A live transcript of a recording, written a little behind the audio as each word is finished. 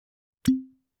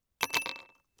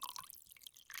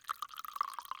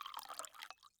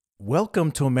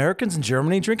Welcome to Americans in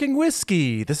Germany Drinking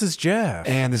Whiskey. This is Jeff.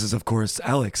 And this is, of course,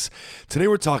 Alex. Today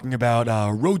we're talking about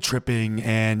road tripping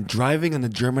and driving on the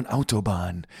German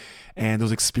Autobahn and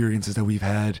those experiences that we've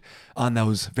had on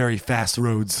those very fast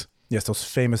roads. Yes, those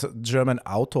famous German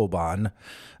Autobahn.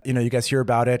 You know, you guys hear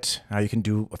about it, how you can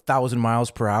do 1,000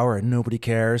 miles per hour and nobody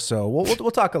cares. So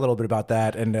we'll talk a little bit about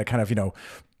that and kind of,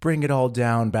 bring it all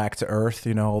down back to earth,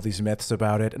 all these myths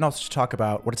about it. And also talk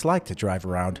about what it's like to drive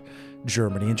around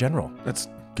Germany in general. Let's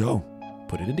go.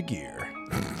 Put it into gear.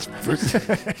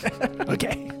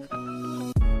 Okay.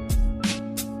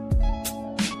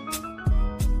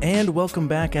 And welcome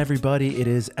back, everybody. It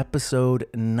is episode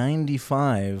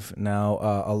 95.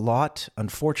 Now, a lot,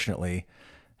 unfortunately,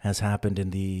 has happened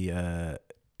in the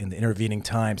intervening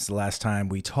time since the last time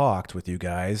we talked with you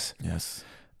guys. Yes.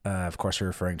 Of course, we're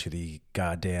referring to the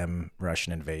goddamn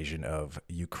Russian invasion of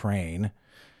Ukraine.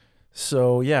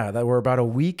 So, that we're about a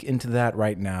week into that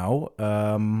right now.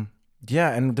 And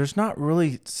there's not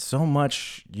really so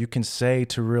much you can say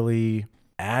to really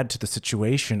add to the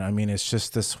situation. I mean, it's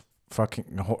just this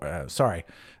fucking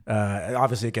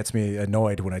obviously it gets me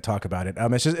annoyed when I talk about it.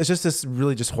 It's just this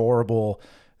really just horrible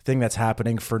thing that's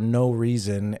happening for no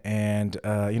reason, and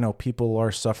people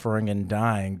are suffering and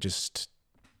dying just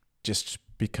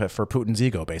because for Putin's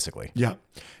ego, basically. No,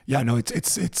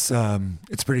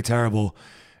 it's pretty terrible,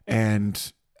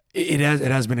 and it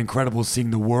has been incredible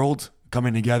seeing the world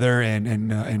coming together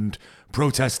and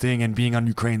protesting and being on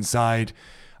Ukraine's side.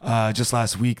 Just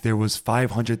last week, there was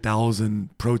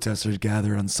 500,000 protesters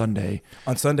gathered on Sunday.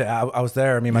 On Sunday, I was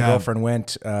there. I mean, my girlfriend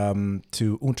went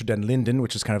to Unter den Linden,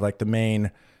 which is kind of like the main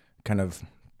kind of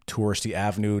touristy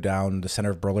avenue down the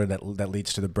center of Berlin that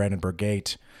leads to the Brandenburg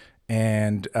Gate.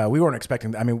 And we weren't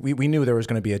expecting. I mean, we knew there was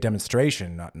going to be a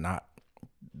demonstration, not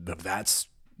that's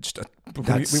just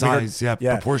size,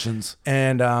 proportions.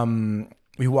 And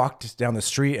we walked down the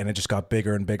street, and it just got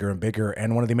bigger and bigger and bigger.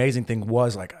 And one of the amazing things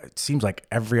was, like, it seems like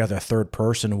every other third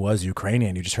person was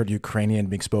Ukrainian. You just heard Ukrainian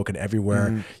being spoken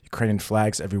everywhere, Ukrainian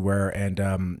flags everywhere. And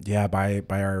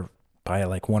by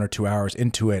like 1 or 2 hours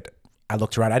into it, I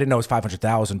looked around. I didn't know it was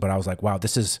 500,000, but I was like, wow,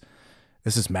 this is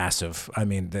massive. I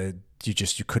mean,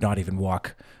 you could not even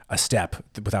walk a step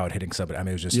without hitting somebody. I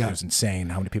mean, it was insane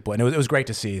how many people, and it was great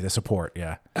to see the support.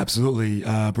 Yeah, absolutely.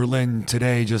 Berlin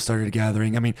today just started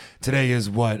gathering. I mean, today is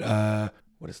what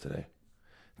is today?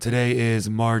 Today is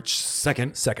March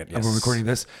 2nd. Yes. We're recording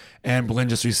this, and Berlin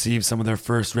just received some of their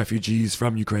first refugees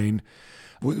from Ukraine.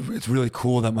 It's really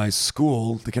cool that my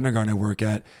school, the kindergarten I work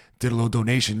at, did a little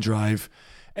donation drive,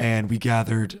 and we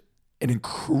gathered an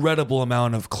incredible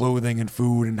amount of clothing and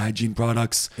food and hygiene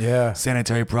products,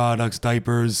 sanitary products,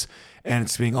 diapers, and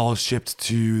it's being all shipped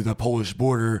to the Polish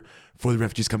border for the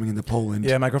refugees coming into Poland.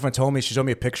 Yeah, my girlfriend she showed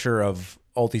me a picture of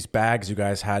all these bags you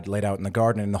guys had laid out in the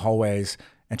garden in the hallways,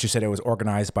 and she said it was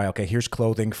organized by, okay, here's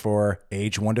clothing for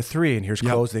age 1 to 3, and here's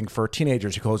clothing for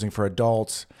teenagers, clothing for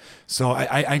adults. So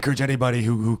I encourage anybody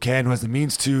who can, who has the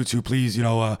means to please,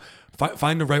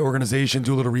 find the right organization,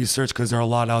 do a little research, because there are a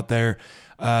lot out there.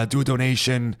 Do a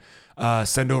donation,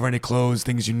 send over any clothes,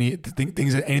 things you need,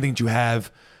 anything that you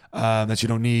have that you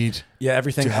don't need. Yeah,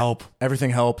 everything to help.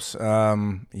 Everything helps. I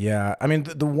mean,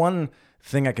 the one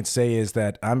thing I can say is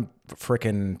that I'm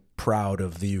freaking proud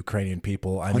of the Ukrainian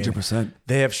people. I 100%. mean,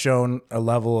 they have shown a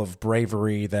level of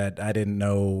bravery that I didn't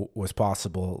know was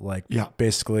possible. Like,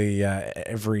 basically,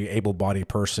 every able-bodied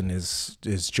person is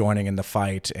joining in the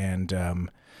fight, and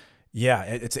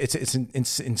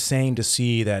it's insane to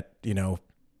see that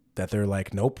that they're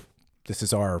like, nope, this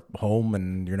is our home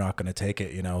and you're not going to take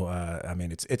it. I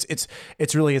mean,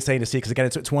 it's really insane to see, because again,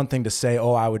 it's one thing to say,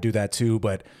 oh, I would do that too,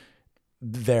 but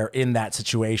they're in that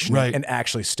situation and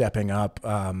actually stepping up.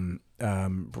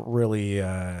 Really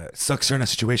sucks they're in a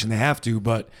situation they have to,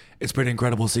 but it's pretty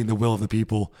incredible seeing the will of the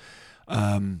people.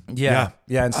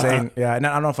 Insane. And I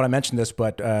don't know if I mentioned this,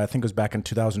 but I think it was back in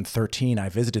 2013. I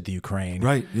visited the Ukraine.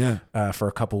 Right. Yeah. For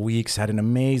a couple weeks, had an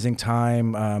amazing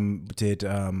time. Did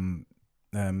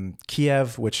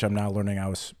Kiev, which I'm now learning I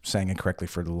was saying incorrectly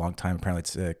for a long time. Apparently,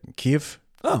 it's Kiev.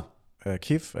 Oh.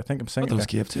 Kiev, I think I'm saying. I thought it was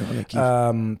Kiev too. Okay,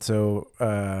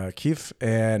 Kiev. Kiev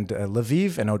and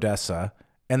Lviv and Odessa,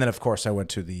 and then of course I went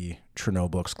to the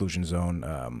Chernobyl exclusion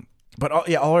zone. But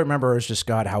all I remember is just,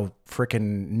 God, how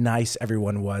freaking nice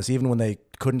everyone was. Even when they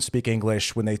couldn't speak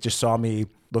English, when they just saw me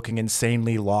looking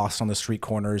insanely lost on the street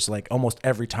corners, like almost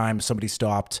every time somebody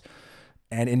stopped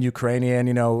and in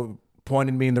Ukrainian,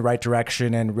 pointed me in the right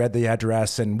direction and read the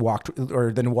address and walked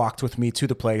with me to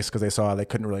the place, because they saw they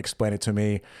couldn't really explain it to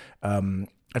me.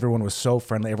 Everyone was so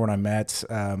friendly. Everyone I met.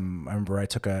 I remember I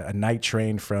took a night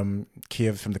train from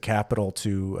Kiev, from the capital,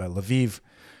 to Lviv.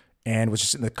 and was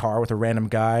just in the car with a random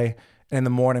guy. And in the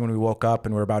morning when we woke up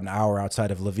and we were about an hour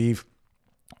outside of Lviv,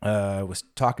 was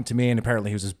talking to me, and apparently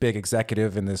he was this big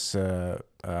executive in this, I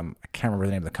can't remember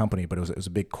the name of the company, but it was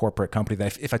a big corporate company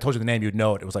that if I told you the name, you'd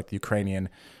know it. It was like the Ukrainian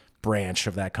branch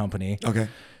of that company. Okay.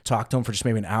 Talked to him for just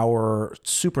maybe an hour,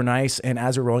 super nice. And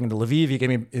as we were rolling into Lviv, he gave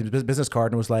me his business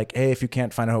card and was like, hey, if you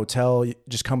can't find a hotel,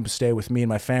 just come stay with me and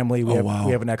my family. We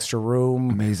have an extra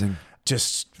room. Amazing.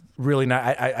 Just really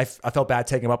nice. I felt bad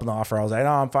taking him up on the offer. I was like, no,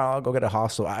 I'm fine. I'll go get a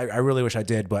hostel. I really wish I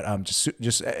did, but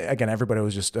just again, everybody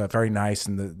was just very nice,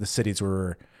 and the cities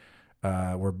were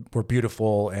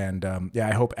beautiful. And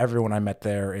I hope everyone I met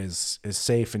there is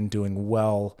safe and doing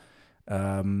well.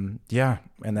 And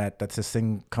that this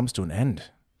thing comes to an end.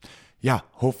 Yeah,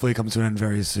 hopefully it comes to an end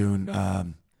very soon.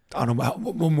 I don't know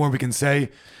what more we can say.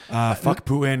 Fuck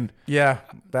Putin. Yeah,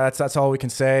 that's all we can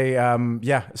say.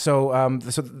 So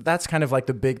that's kind of like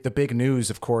the big news,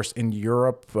 of course, in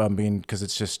Europe. Because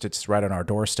it's right on our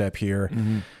doorstep here,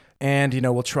 and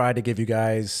we'll try to give you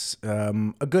guys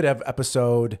a good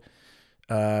episode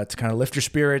to kind of lift your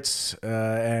spirits.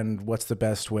 And what's the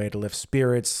best way to lift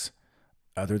spirits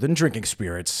other than drinking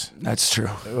spirits? That's true.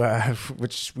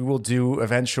 Which we will do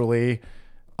eventually.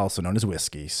 Also known as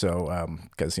whiskey. So,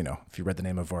 because, if you read the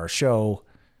name of our show,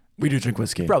 we do drink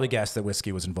whiskey. You probably guessed that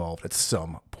whiskey was involved at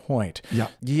some point. Yeah.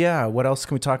 Yeah. What else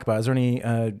can we talk about? Is there any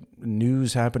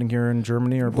news happening here in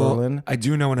Germany or Berlin? I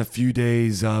do know in a few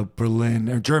days,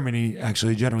 Germany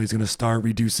actually generally is going to start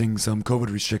reducing some COVID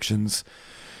restrictions.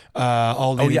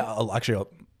 Actually,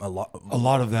 a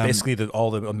lot of them. Basically,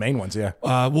 all the main ones, yeah.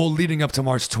 Leading up to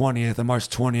March 20th. On March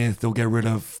 20th, they'll get rid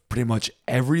of pretty much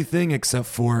everything except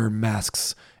for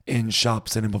masks in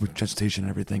shops and in public transportation and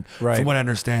everything. Right. From what I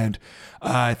understand,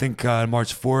 I think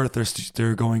March 4th,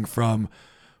 they're going from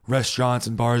restaurants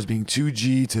and bars being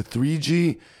 2G to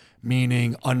 3G,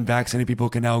 meaning unvaccinated people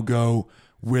can now go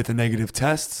with a negative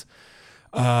test.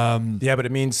 But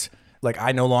it means... Like,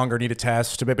 I no longer need a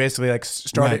test. But basically, like,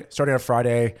 starting on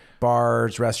Friday,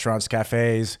 bars, restaurants,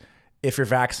 cafes, if you're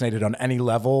vaccinated on any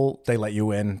level, they let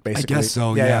you in, basically. I guess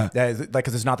so, yeah. Like,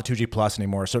 because it's not the 2G plus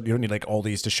anymore. So you don't need, like, all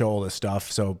these to show all this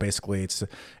stuff. So basically, it's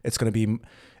going to be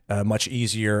much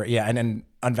easier. Yeah, and then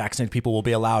unvaccinated people will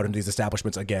be allowed into these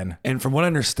establishments again. And from what I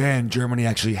understand, Germany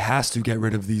actually has to get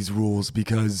rid of these rules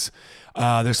because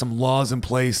there's some laws in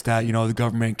place that, the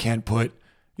government can't put,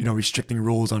 restricting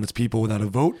rules on its people without a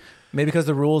vote. Maybe because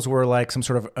the rules were like some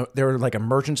sort of, they were like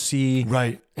emergency.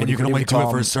 Right. And you can only do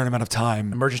it for a certain amount of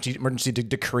time. Emergency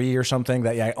decree or something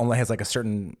that only has like a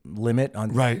certain limit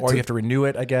on. Right. Or you have to renew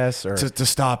it, I guess. Or to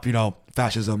stop,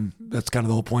 fascism. That's kind of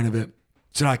the whole point of it.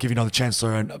 To not give, the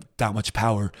chancellor that much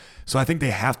power. So I think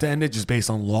they have to end it just based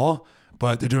on law,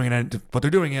 but they're doing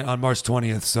it on March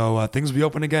 20th. So things will be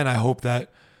open again. I hope that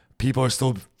people are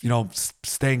still,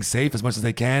 staying safe as much as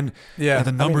they can. Yeah. That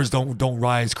the numbers don't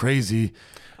rise crazy.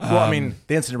 Well,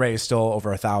 the incident rate is still over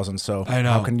 1,000, so I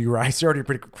know. How can you rise? It's already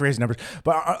pretty crazy numbers.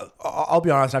 But I'll be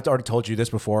honest, I've already told you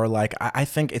this before. Like, I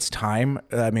think it's time.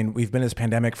 We've been in this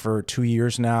pandemic for 2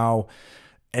 years now.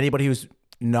 Anybody who's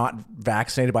not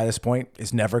vaccinated by this point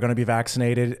is never going to be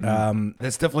vaccinated.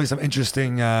 There's definitely some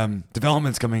interesting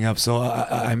developments coming up. So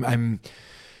I'm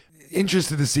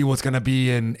interested to see what's going to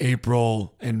be in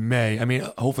April and May.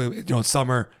 Hopefully,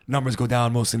 summer numbers go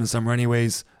down mostly in the summer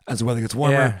anyways as the weather gets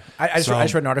warmer. Yeah. I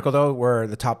just read an article though where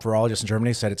the top virologist in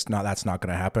Germany said that's not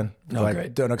going to happen.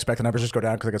 Great. Don't expect the numbers just go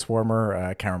down because it gets warmer.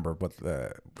 I can't remember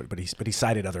but he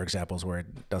cited other examples where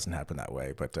it doesn't happen that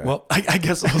way. But I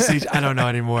guess we'll see. I don't know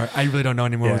anymore. I really don't know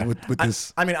anymore with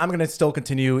this. I'm going to still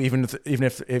continue even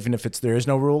if there is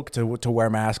no rule to wear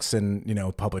masks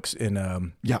in publics in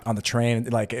on the train,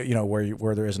 like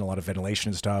where there isn't a lot of ventilation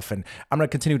and stuff. And I'm going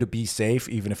to continue to be safe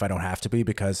even if I don't have to be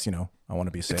because I want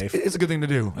to be safe. It's a good thing to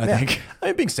do, I think.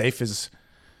 Being safe is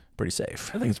pretty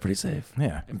safe. I think it's pretty safe.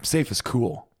 Yeah. And safe is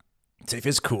cool. Safe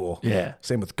is cool. Yeah.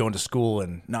 Same with going to school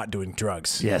and not doing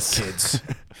drugs. Yes. Kids.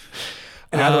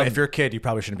 And by the way, if you're a kid, you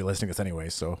probably shouldn't be listening to this anyway.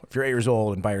 So if you're 8 years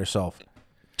old and by yourself,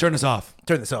 turn this off.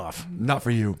 Turn this off. Not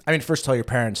for you. First tell your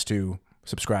parents to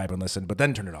subscribe and listen, but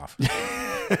then turn it off.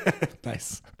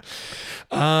 Nice.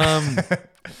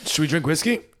 Should we drink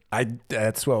whiskey?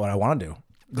 That's what I want to do.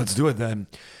 Let's do it then.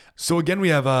 So again, we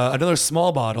have another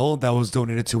small bottle that was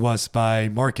donated to us by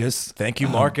Marcus. Thank you,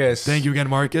 Marcus. Thank you again,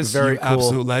 Marcus. Very cool.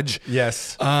 Absolute ledge.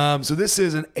 Yes. So this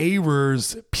is an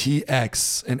Ehrers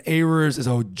PX. And Ehrers is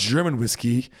a German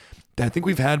whiskey that I think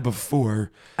we've had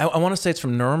before. I want to say it's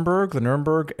from Nuremberg, the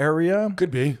Nuremberg area.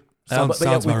 Could be. Sounds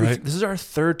about right. This is our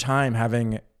third time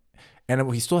having, and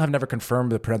we still have never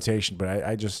confirmed the pronunciation, but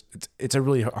it's a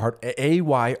really hard,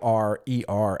 Ayres.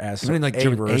 Something like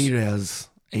German Ehrers.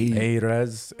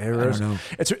 Errors. I don't know.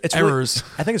 It's Errors.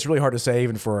 Really, I think it's really hard to say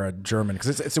even for a German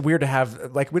because it's weird to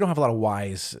have like we don't have a lot of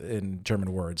Y's in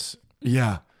German words.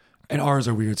 Yeah. And R's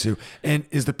are weird too. And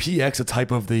is the PX a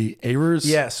type of the Errors?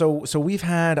 Yeah. So we've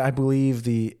had, I believe,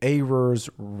 the Errors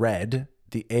Red,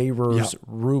 the Errors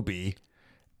Ruby,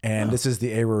 and this is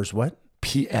the Errors what?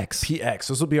 PX. PX.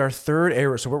 This will be our third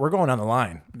Error. So we're going down the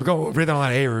line. We're going right down the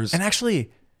line of Errors. And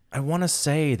actually, I want to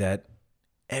say that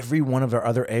every one of our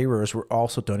other Errors were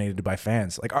also donated by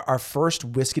fans. Like our first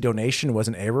whiskey donation was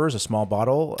an Errors, a small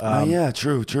bottle. Yeah,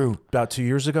 true. About 2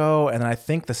 years ago, and then I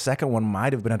think the second one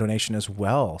might have been a donation as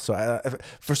well. So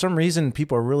for some reason,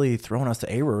 people are really throwing us the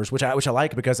Errors, which I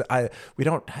like because we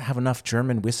don't have enough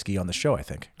German whiskey on the show. I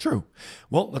think. True.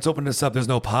 Well, let's open this up. There's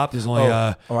no pop. There's only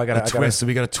I a twist. So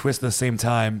we got to twist at the same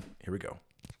time. Here we go.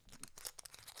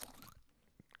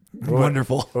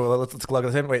 Wonderful. Let's plug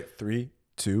this in. Wait, 3,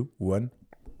 2, 1.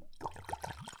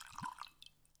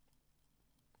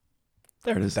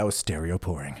 There it is. That was stereo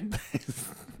pouring.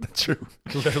 True.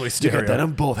 Literally You stereo. got that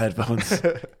on both headphones.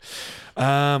 Yeah.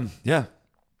 I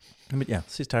mean, yeah.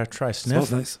 Let's try sniff.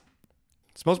 Smells nice.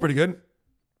 Smells pretty good.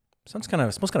 Smells kind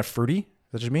of fruity. Is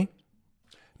that just me?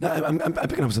 No, I'm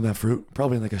picking up some of that fruit.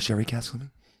 Probably in like a sherry cask.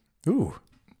 Ooh,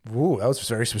 that was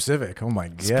very specific. Oh my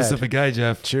god. Specific guy,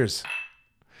 Jeff. Cheers.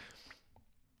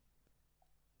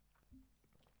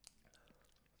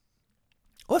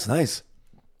 Oh, that's nice.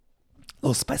 A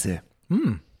little spicy.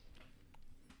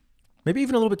 Maybe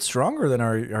even a little bit stronger than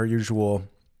our usual.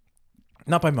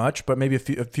 Not by much, but maybe a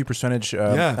few percentage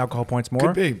alcohol points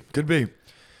more. Could be.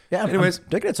 Yeah. Anyways, I'm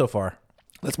digging it so far.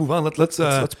 Let's move on. Let's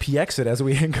PX it as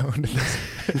we go into this.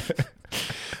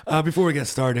 before we get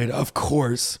started, of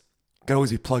course, gotta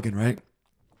always be plugging, right?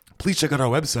 Please check out our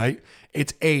website.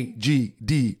 It's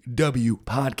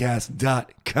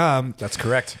agdwpodcast.com. That's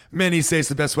correct. Many say it's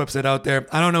the best website out there.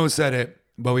 I don't know who said it,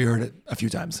 but we heard it a few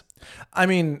times. I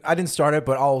mean, I didn't start it,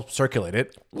 but I'll circulate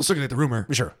it. We'll circulate the rumor.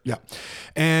 Sure. Yeah.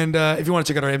 And if you want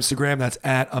to check out our Instagram, that's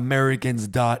at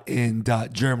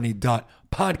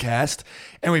americans.in.germany.podcast.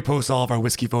 And we post all of our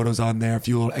whiskey photos on there, a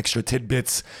few little extra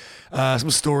tidbits, some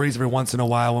stories every once in a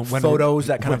while. Photos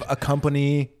that kind of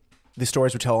accompany the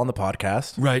stories we tell on the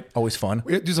podcast. Right. Always fun.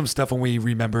 We do some stuff when we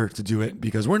remember to do it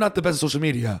because we're not the best at social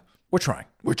media. We're trying.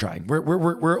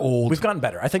 We're old. We've gotten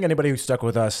better. I think anybody who stuck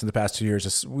with us in the past 2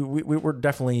 years, we're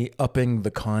definitely upping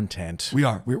the content.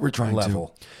 We're trying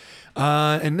level. to.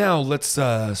 And now let's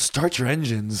start your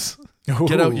engines.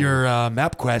 Get out your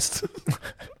MapQuest.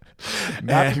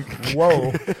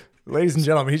 Whoa. Ladies and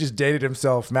gentlemen, he just dated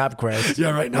himself, MapQuest. Yeah,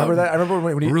 right now. Remember that? I remember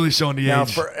when he really showing the now,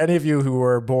 age. for any of you who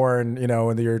were born,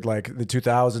 in the year like the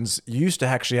 2000s, you used to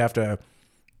actually have to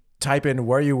type in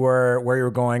where you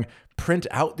were going, print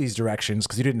out these directions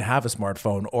because you didn't have a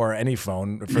smartphone or any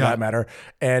phone for that matter.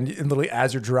 And literally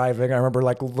as you're driving, I remember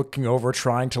like looking over,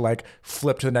 trying to like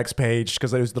flip to the next page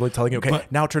because it was literally telling you, okay,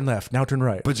 now turn left, now turn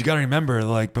right. But you got to remember,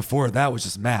 like before that was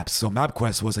just maps. So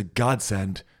MapQuest was a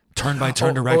godsend. Turn by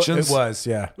turn directions. It was,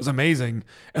 yeah. It was amazing.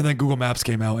 And then Google Maps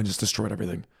came out and just destroyed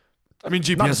everything. I mean,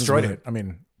 GPS Not is destroyed really, it. I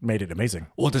mean, made it amazing.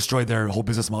 well, it destroyed their whole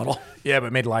business model. Yeah,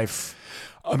 but made life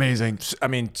Amazing. I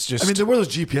mean, it's just. there were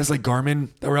those GPS like Garmin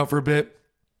that were out for a bit.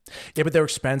 Yeah, but they're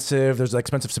expensive. There's an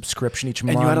expensive subscription each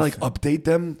month. And you had to like update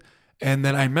them. And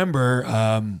then I remember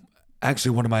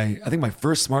actually I think my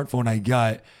first smartphone I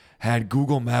got had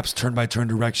Google Maps turn by turn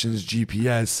directions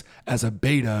GPS as a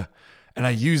beta. And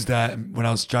I used that when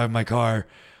I was driving my car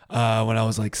when I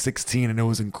was like 16, and it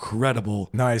was incredible.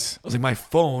 Nice. I was like, my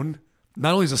phone,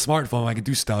 not only is a smartphone, I can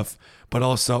do stuff, but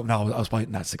also, no, I was probably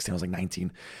not 16, I was like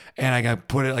 19. And I got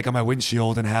put it like on my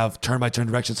windshield and have turn by turn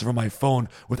directions from my phone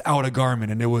without a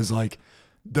Garmin. And it was like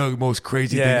the most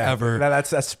crazy thing ever.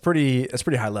 That's pretty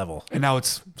high level. And now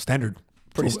it's standard.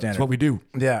 Pretty It's standard. what we do.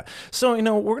 Yeah. So,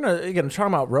 we're going to, again,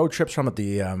 talking about road trips, talking about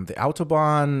the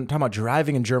Autobahn, talking about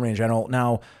driving in Germany in general.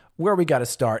 Now, where we got to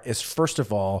start is, first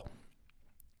of all,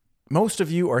 most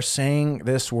of you are saying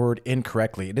this word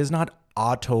incorrectly. It is not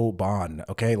Autobahn,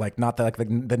 okay? Like not the, like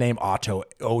the name Otto,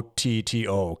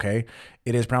 O-T-T-O, okay?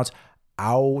 It is pronounced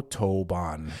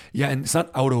Autobahn. Yeah, and it's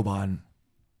not Autobahn.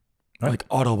 What? Like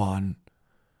Autobahn.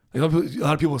 Like a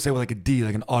lot of people say with like a D,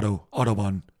 like an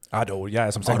Autobahn. Auto, yeah,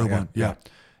 that's what I'm saying. Autobahn, yeah.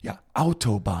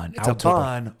 Autobahn. It's Autobahn. a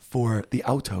bahn for the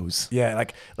autos. Yeah,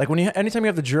 like when anytime you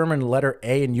have the German letter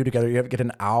A and U together, you have to get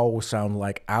an ow sound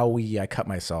like owie, I cut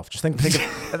myself. Just think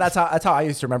of, that's how I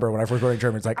used to remember when I first learned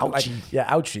German. It's like ouchie.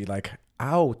 Ouchie, like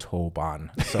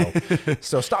Autobahn.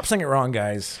 So stop saying it wrong,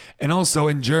 guys. And also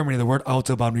in Germany, the word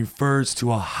Autobahn refers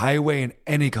to a highway in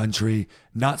any country,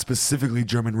 not specifically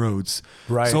German roads.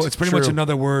 Right, So it's pretty much true.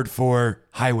 another word for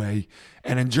highway.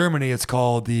 And in Germany, it's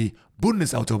called the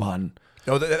Bundesautobahn.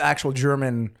 No, the actual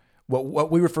German,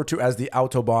 what we refer to as the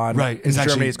Autobahn, Right, in it's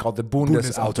Germany actually is called the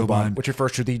Bundesautobahn, Bundesautobahn. which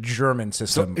refers to the German So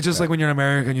system. it's just like when you're in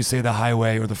America and you say the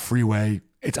highway or the freeway,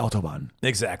 it's Autobahn.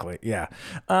 Exactly, yeah.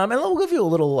 And we'll give you a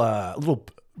little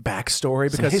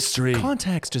backstory because history.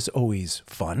 context is always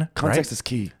fun. Context right? is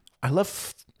key. I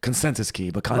love Consent is key,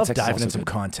 but I love context is diving also into some good.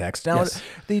 context. Now, Yes.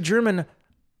 the German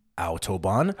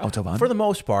Autobahn, Autobahn. for the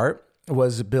most part,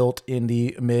 was built in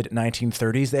the mid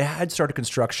 1930s. They had started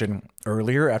construction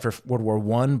earlier after World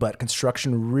War I, but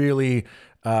construction really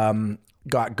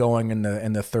got going in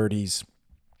the 30s.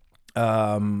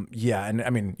 Yeah, and I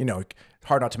mean,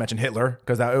 hard not to mention Hitler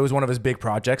because it was one of his big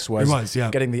projects was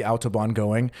yeah. getting the Autobahn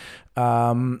going.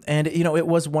 And it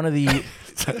was one of the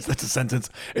That's a sentence.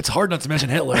 It's hard not to mention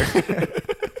Hitler.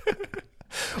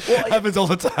 Well, it happens all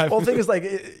the time. Well, the thing is, like,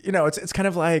 it's kind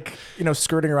of like,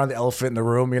 skirting around the elephant in the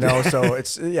room, So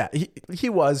it's he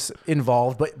was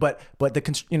involved, but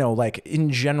like in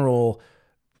general,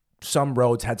 some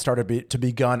roads had started to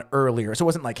begun earlier, so it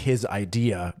wasn't like his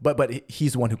idea, but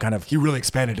he's the one who kind of he really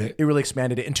expanded it. It really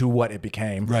expanded it into what it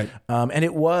became, Right? And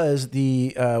it was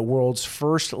the world's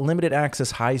first limited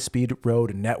access high speed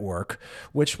road network.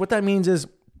 What that means is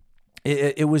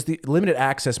it was the limited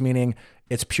access, meaning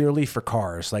it's purely for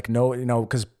cars. Like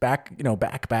because back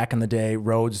in the day,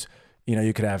 roads,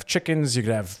 you could have chickens, you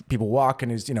could have people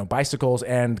walking, bicycles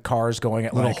and cars going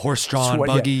at Little horse-drawn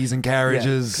buggies and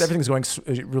carriages. 'cause everything's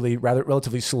going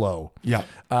relatively slow. Yeah.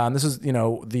 This is,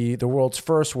 the world's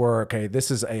first where, okay, this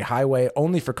is a highway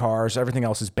only for cars. Everything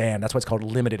else is banned. That's why it's called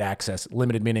limited access.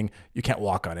 Limited meaning you can't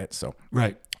walk on it. So,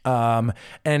 Right. and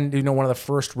one of the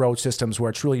first road systems where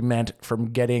it's really meant from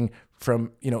getting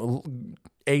from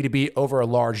A to B over a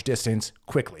large distance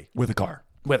quickly With a car.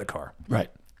 Right.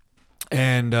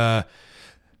 And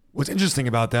what's interesting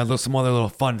about that, some other little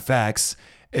fun facts,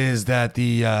 is that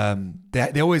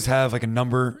they always have like a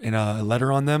number and a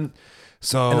letter on them.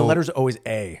 So And the letter's always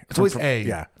A. it's always A.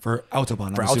 Yeah. For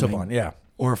Autobahn. For I'm assuming. Autobahn, yeah.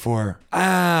 Or for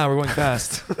we're going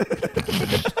fast.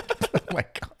 Oh my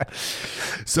God.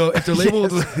 So if they're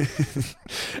labeled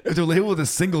if they're labeled a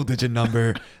single digit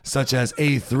number such as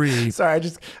A3, Sorry,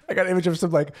 I got an image of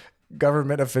some like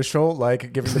government official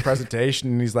like giving the presentation,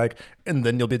 and he's like, and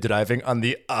then you'll be driving on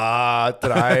the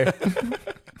drive.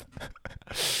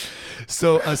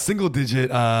 so a single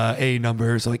digit A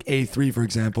number, so like A3 for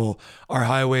example, are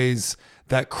highways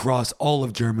that cross all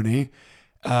of Germany.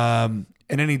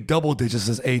 And any double digits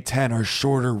as A10 are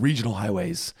shorter regional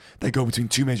highways that go between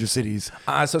two major cities.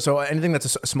 So anything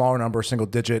that's a smaller number, single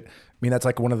digit, I mean that's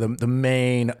like one of the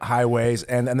main highways,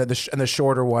 and the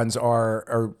shorter ones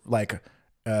are like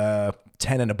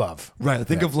 10 and above. Right.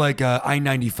 Think of like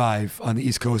I-95 on the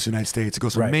East Coast of the United States. It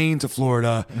goes from Right. Maine to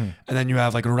Florida, and then you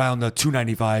have like around the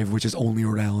 295, which is only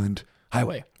Rhode Island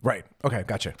highway. Right. Okay.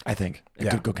 Gotcha. I think it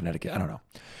Yeah. could go Connecticut. I don't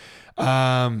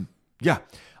know. Yeah.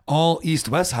 All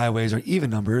east-west highways are even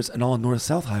numbers, and all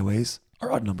north-south highways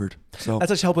are odd numbered. So That's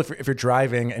actually helpful if you're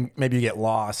driving and maybe you get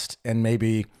lost, and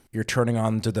maybe you're turning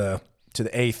on to the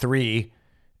A3,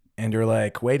 and you're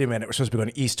like, wait a minute, we're supposed to be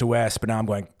going east to west, but now I'm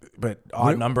going, but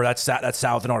odd number, that's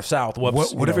south, north, south.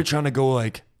 Whoops. what if you're trying to go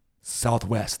like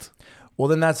southwest? Well,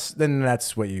 then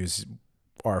that's what you use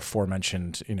our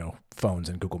aforementioned, phones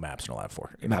and Google Maps and all that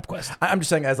for. MapQuest. I'm just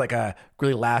saying as like a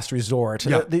really last resort.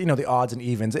 Yeah. The odds and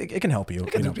evens, it can help you.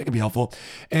 It can be helpful.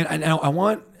 And I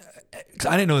want, because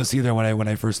I didn't know this either when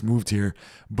I first moved here,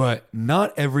 but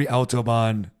not every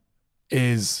Autobahn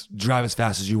is drive as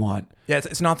fast as you want. Yeah,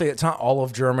 it's not all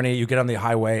of Germany. You get on the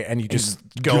highway and you just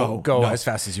go No. as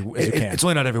fast as you can. It's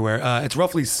really not everywhere. It's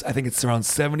roughly, I think it's around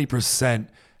 70%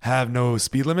 have no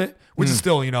speed limit, which is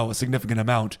still, a significant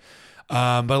amount.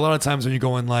 But a lot of times when you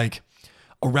go in like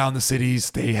around the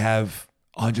cities, they have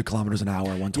 100 kilometers an hour,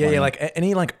 120. Yeah, like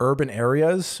any like urban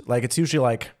areas, like it's usually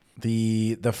like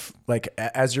like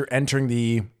as you're entering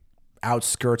the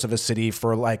outskirts of a city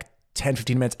for like 10,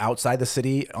 15 minutes outside the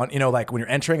city on, like when you're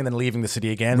entering and then leaving the city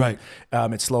again, Right.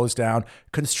 It slows down.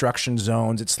 Construction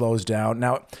zones, it slows down.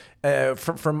 Now,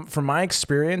 from my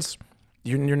experience,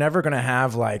 you're never going to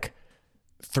have like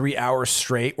 3 hours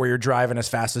straight where you're driving as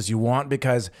fast as you want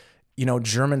because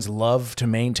Germans love to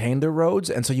maintain their roads,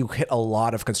 and so you hit a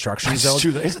lot of construction It's zones.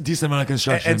 true. It's a decent amount of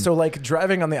construction. And so, like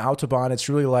driving on the Autobahn, it's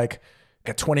really like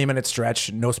a 20-minute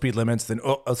stretch, no speed limits, then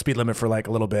a speed limit for like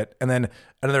a little bit, and then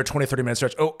another 20, 30-minute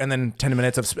stretch, and then 10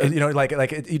 minutes of,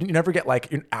 you never get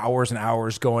like hours and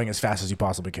hours going as fast as you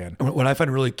possibly can. What I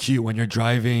find really cute when you're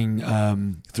driving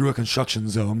through a construction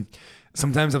zone,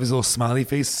 sometimes they have these little smiley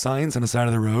face signs on the side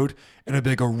of the road, and it'd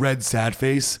be like a red sad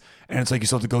face, and it's like you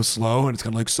still have to go slow, and it's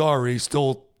kind of like, sorry,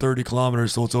 still 30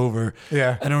 kilometers, so it's over.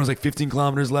 Yeah. And then it was like 15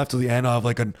 kilometers left to the end. I have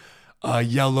like a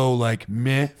yellow like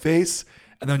meh face.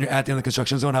 And then when you're at the end of the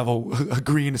construction zone, have a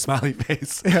green smiley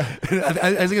face. Yeah.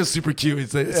 I think it's super cute. It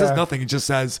says nothing. It just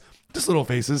says just little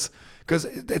faces. Because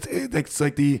it's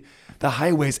like the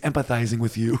highway's empathizing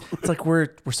with you. It's like we're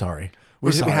sorry.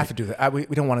 We have to do that. We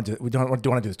don't want to do. We don't want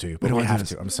to do this to you, but we have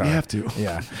to. I'm sorry. We have to.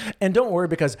 Yeah, and don't worry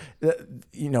because the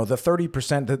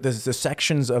 30%, the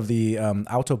sections of the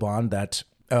autobahn that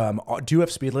do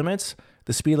have speed limits.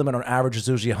 The speed limit on average is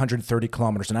usually 130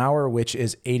 kilometers an hour, which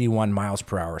is 81 miles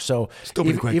per hour. So still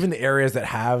pretty quick. Even the areas that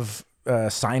have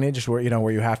signage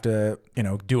where you have to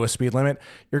do a speed limit,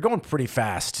 you're going pretty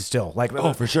fast still. Like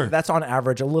for sure. That's on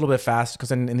average a little bit fast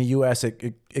because in the U.S.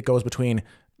 it goes between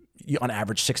on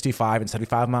average 65 and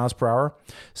 75 miles per hour.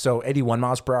 So 81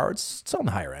 miles per hour, it's on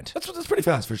the higher end. That's pretty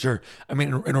fast for sure. I mean,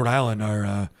 in Rhode Island,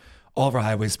 all of our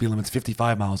highway speed limit's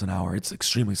 55 miles an hour. It's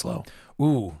extremely slow.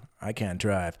 Ooh, I can't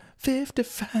drive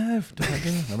 55.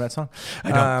 Remember that song?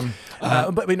 I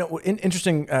don't. But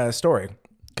interesting story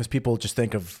because people just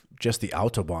think of just the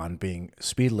Autobahn being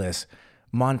speedless.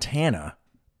 Montana,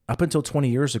 up until 20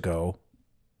 years ago,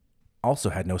 also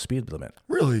had no speed limit.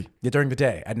 Really? Yeah, during the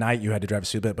day. At night, you had to drive a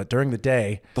speed limit, but during the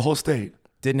day, the whole state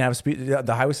didn't have a speed.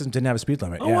 The highway system didn't have a speed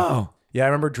limit. Oh, wow. Yeah, I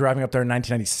remember driving up there in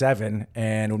 1997,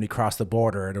 and when we crossed the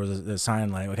border, there was a sign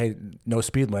like, "Hey, no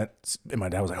speed limit." And my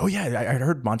dad was like, "Oh yeah, I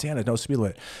heard Montana no speed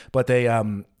limit," but they, I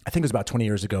think it was about 20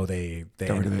 years ago they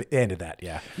ended that.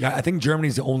 Yeah, yeah. I think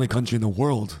Germany's the only country in the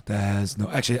world that has no.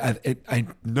 Actually, I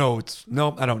know it's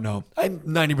no. I don't know. I'm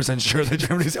 90% sure that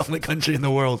Germany's the only country in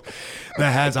the world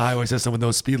that has a highway system with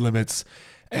no speed limits.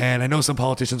 And I know some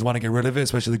politicians want to get rid of it,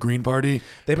 especially the Green Party.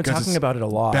 They've been talking about it a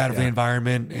lot. Bad for the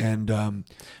environment, and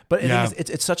but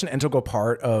it's such an integral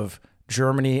part of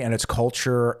Germany and its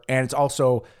culture, and it's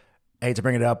also, I hate to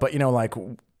bring it up, but like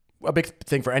a big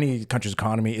thing for any country's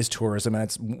economy is tourism, and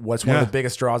it's what's one of the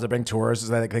biggest draws that bring tourists is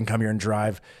that they can come here and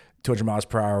drive 200 miles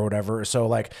per hour or whatever. So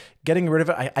like getting rid of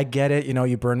it, I get it.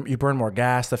 You burn more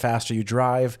gas the faster you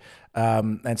drive,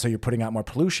 and so you're putting out more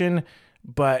pollution.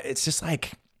 But it's just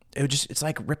like. It's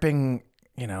like ripping,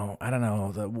 I don't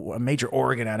know, a major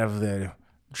organ out of the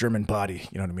German body.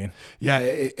 You know what I mean? Yeah,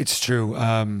 it's true.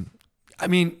 I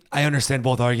mean, I understand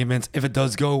both arguments. If it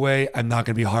does go away, I'm not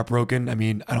going to be heartbroken. I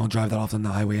mean, I don't drive that often on the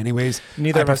highway anyways.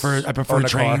 Neither I prefer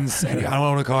trains. I don't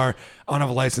own a car. I don't have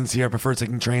a license here. I prefer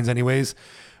taking trains anyways.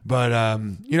 But,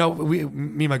 me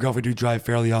and my girlfriend do drive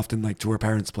fairly often, like to her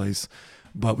parents' place.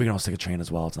 But we can also take a train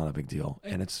as well. It's not a big deal.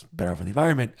 And it's better for the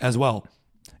environment as well.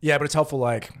 Yeah, but it's helpful,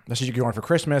 like, especially you're going for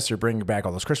Christmas, you're bringing back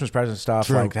all those Christmas presents and stuff,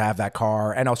 True. like to have that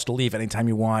car and also to leave anytime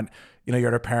you want. You're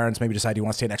at our parents, maybe decide you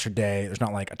want to stay an extra day. There's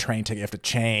not like a train ticket you have to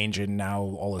change and now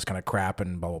all this kind of crap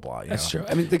and blah, blah, blah. That's true.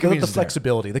 I mean, the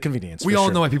flexibility, the convenience. We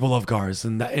all know why people love cars,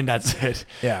 and that's it.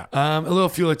 Yeah. A little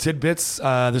few tidbits.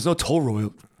 There's no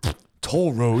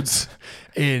toll roads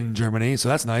in Germany, so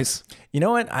that's nice. You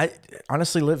know what? I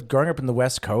honestly growing up in the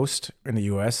West Coast in the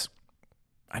U.S.,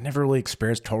 I never really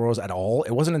experienced toll roads at all.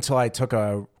 It wasn't until I took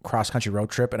a cross-country road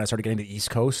trip and I started getting to the East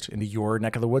Coast, into your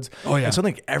neck of the woods. Oh, yeah. And so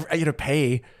I had to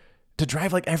pay to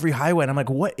drive like every highway. And I'm like,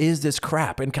 what is this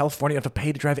crap? In California, you have to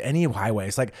pay to drive any highway.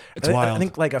 It's like, it's wild. I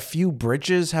think like a few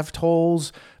bridges have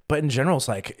tolls, but in general, it's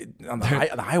like on the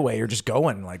highway, you're just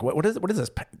going. Like, what is this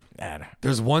ad?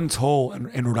 There's one toll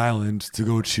in Rhode Island to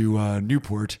go to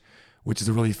Newport, which is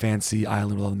a really fancy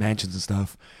island with all the mansions and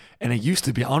stuff. And it used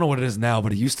to be, I don't know what it is now,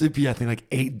 but it used to be, I think, like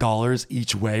 $8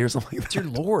 each way or something like that. Dear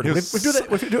Lord. We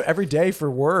do it every day for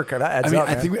work. That adds up,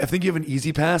 I think you have an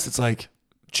Easy Pass. It's like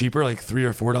cheaper, like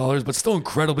 $3 or $4, but still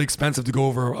incredibly expensive to go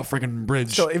over a freaking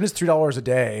bridge. So even if it's $3 a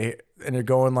day and you're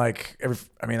going like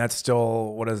that's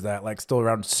still, what is that? Like still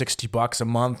around $60 a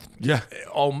month. Yeah.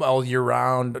 All year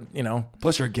round,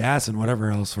 Plus your gas and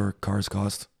whatever else for cars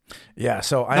cost. Yeah,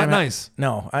 so nice.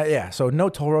 No, so no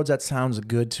toll roads. That sounds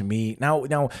good to me.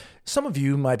 Now, some of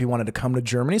you might be wanting to come to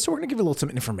Germany, so we're gonna give you some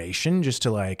information just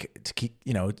to keep,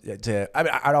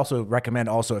 I'd also recommend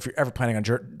if you're ever planning on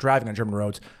driving on German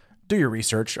roads, do your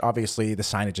research. Obviously, the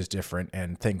signage is different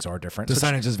and things are different. The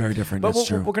signage is very different. But That's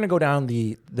true. We're gonna go down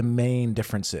the main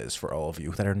differences for all of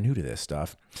you that are new to this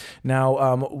stuff.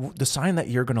 Now, the sign that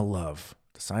you're gonna love,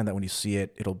 the sign that when you see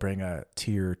it, it'll bring a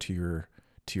tear to your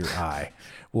eye,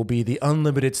 will be the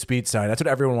unlimited speed sign. That's what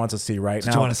everyone wants to see, right?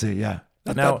 That's what you want to see, yeah.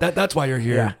 That's why you're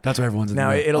here. Yeah. That's why everyone's in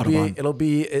now. Autobahn.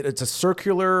 It's a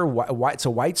circular white. It's a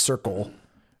white circle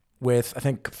with I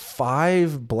think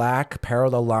 5 black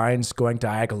parallel lines going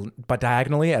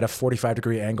diagonally at a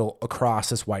 45-degree angle across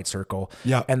this white circle.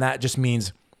 Yeah, and that just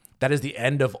means that is the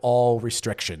end of all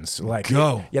restrictions. Like,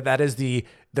 go. Yeah,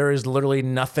 there is literally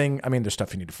nothing. I mean, there's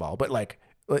stuff you need to follow, but like.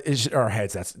 our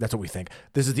heads. That's what we think.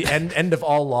 This is the end of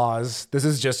all laws. This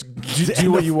is just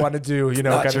do what you want to do. You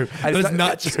know, Not true. That's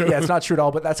not true. Yeah, it's not true at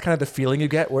all. But that's kind of the feeling you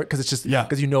get, because it's just Yeah.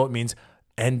 because you know it means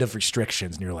end of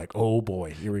restrictions, and you're like, oh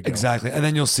boy, here we go. Exactly. And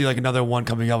then you'll see like another one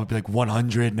coming up, it'll be like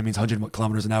 100, and it means 100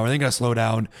 kilometers an hour. Then you gotta slow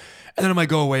down, and then it might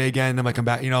go away again. Then it might come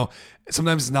back. You know,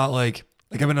 sometimes it's not like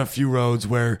I've been on a few roads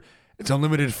where it's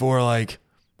unlimited for like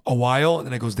a while, and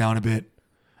then it goes down a bit.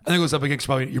 And then it goes up again. 'Cause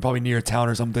you're probably near a town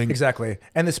or something. Exactly.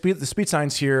 And the speed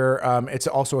signs here, it's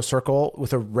also a circle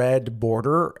with a red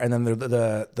border, and then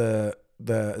the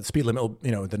speed limit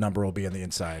will, the number will be on the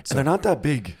inside. So And they're not that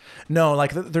big. no,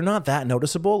 like they're not that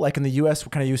noticeable. Like in the US,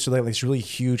 we're kind of used to like these really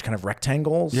huge kind of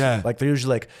rectangles. Yeah. Like they're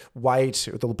usually like white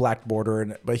with a black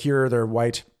border, but here they're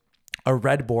white, a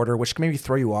red border, which can maybe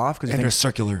throw you off because you And think they're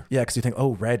circular. yeah, because you think,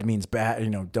 oh, red means bad.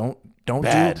 Don't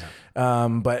Bad.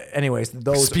 do. But anyways,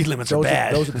 those Speed limits are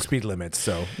bad. Those are the speed limits.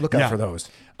 So look out for those.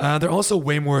 They're also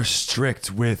way more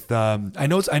strict with. I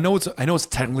know it's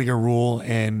technically a rule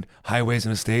in highways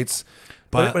in the States,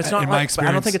 but it's not. in my But experience,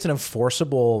 I don't think it's an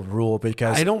enforceable rule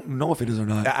because I don't know if it is or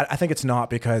not. I think it's not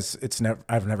because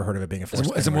I've never heard of it being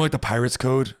enforced. Is it more like the Pirates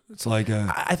Code? It's like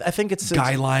a I think it's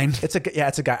guideline. It's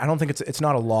a guy. I don't think it's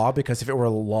not a law, because if it were a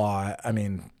law, I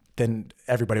mean, then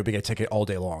everybody would get a ticket all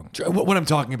day long. What I'm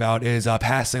talking about is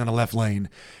passing on the left lane.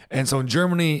 And so in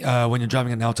Germany, when you're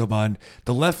driving an Autobahn,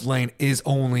 the left lane is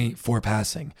only for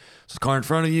passing. So the car in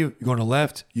front of you, you go on the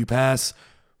left, you pass.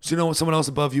 So someone else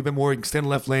above you, a bit more, you can stay in the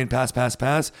left lane, pass.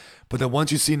 But then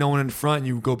once you see no one in front,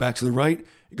 you go back to the right,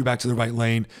 you go back to the right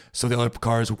lane. So the other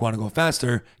cars who want to go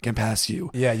faster can pass you.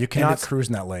 Yeah, you cannot cruise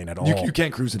in that lane at all. You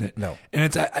can't cruise in it. No.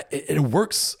 And it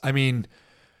works. I mean,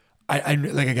 I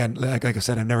like I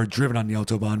said, I've never driven on the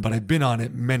Autobahn, but I've been on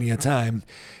it many a time,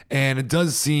 and it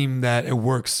does seem that it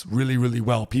works really, really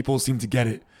well. People seem to get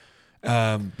it.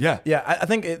 Yeah. I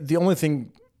think the only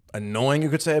thing annoying you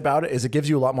could say about it is it gives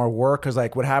you a lot more work, because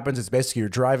like what happens is basically you're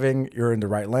driving, you're in the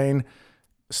right lane,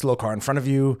 slow car in front of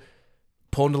you,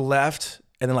 pull to the left,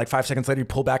 and then like 5 seconds later you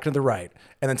pull back to the right,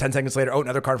 and then 10 seconds later,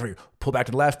 another car in front of you, pull back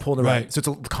to the left, pull to the right. So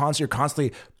it's you're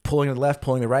constantly pulling to the left,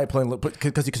 pulling to the right,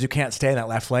 because you can't stay in that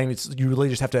left lane. You really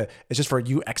just have to. It's just for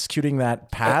you executing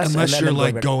that pass, Unless and then you're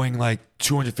like going like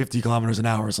 250 kilometers an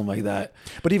hour or something like that.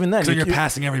 But even then, So you're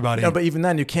passing everybody. No, but even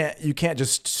then, you can't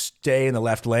just stay in the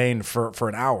left lane for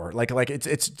an hour. Like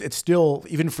it's still,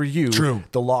 even for you, True.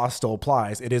 The law still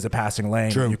applies. It is a passing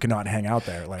lane. True. You cannot hang out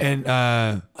there. Like, And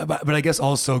but I guess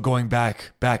also going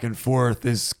back and forth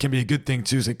can be a good thing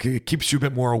too. So it keeps you a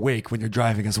bit more awake when you're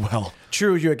driving as well.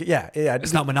 true. Yeah.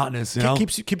 It's not monotonous, you know.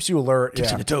 Keeps you alert. Keeps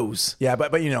yeah. you on your toes. Yeah,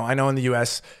 but I know in the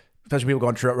U.S., especially people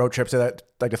going on road trips, they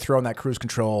like to throw in that cruise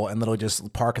control and literally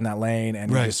just park in that lane,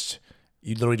 and Right.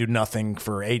 you literally do nothing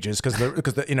for ages because but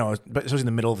especially in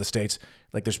the middle of the States,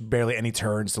 like there's barely any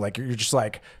turns. So like you're just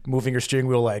like moving your steering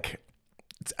wheel like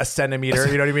a centimeter.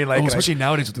 You know what I mean? Like, especially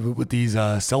nowadays with these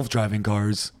self-driving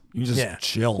cars, you just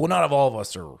chill. Well, not all of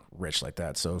us are rich like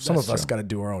that, so some of us got to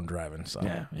do our own driving. So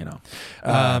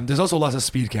There's also lots of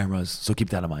speed cameras, so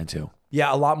keep that in mind too.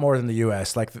 yeah, a lot more than the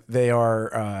U.S. Like they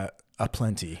are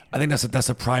aplenty. I think that's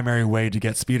a primary way to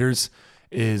get speeders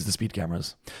is the speed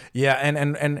cameras. Yeah,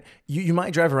 and you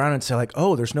might drive around and say like,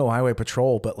 oh, there's no highway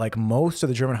patrol, but like most of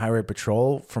the German highway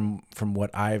patrol, from what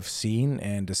I've seen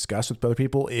and discussed with other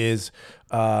people, is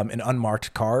in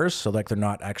unmarked cars. So like they're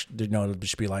not actually, it'll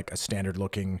just be like a standard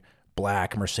looking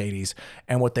black Mercedes.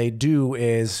 And what they do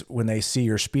is when they see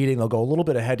you're speeding, they'll go a little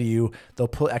bit ahead of you. They'll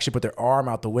actually put their arm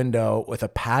out the window with a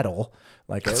paddle.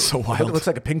 Like That's so wild. It looks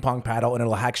like a ping pong paddle, and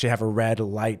it'll actually have a red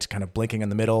light kind of blinking in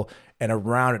the middle, and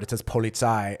around it says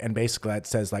Polizei, and basically it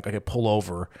says like, okay, pull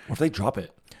over. What if they drop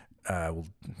it?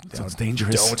 Sounds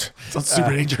dangerous. Don't. Sounds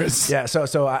super dangerous. Yeah,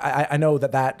 so I know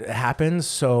that happens.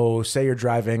 So say you're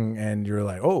driving and you're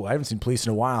like, oh, I haven't seen police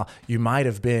in a while. You might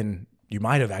have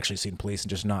actually seen police and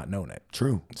just not known it.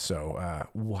 True. So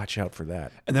watch out for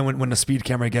that. And then when the speed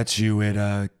camera gets you,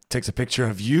 it takes a picture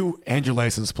of you and your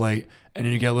license plate, and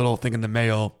then you get a little thing in the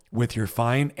mail with your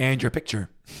fine and your picture.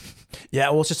 Yeah,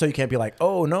 well, it's just so you can't be like,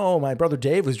 oh no, my brother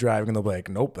Dave was driving, and they'll be like,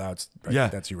 nope, that's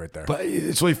you right there. But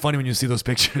it's really funny when you see those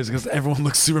pictures because everyone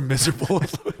looks super miserable when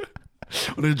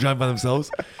they're driving by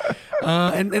themselves.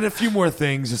 And a few more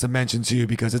things just to mention to you,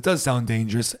 because it does sound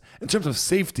dangerous. In terms of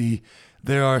safety,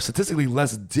 there are statistically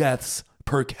less deaths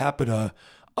per capita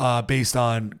based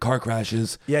on car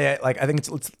crashes. Yeah, like I think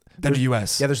it's than the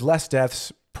U.S. Yeah, there's less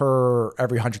deaths per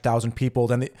every 100,000 people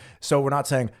so we're not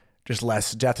saying just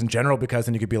less deaths in general, because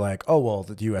then you could be like, oh well,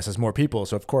 the U.S. has more people,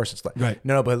 so of course it's like right.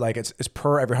 No, but like it's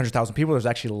per every 100,000 people. There's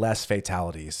actually less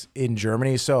fatalities in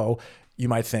Germany, so you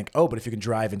might think, oh, but if you can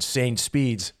drive insane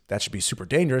speeds, that should be super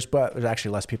dangerous. But there's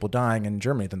actually less people dying in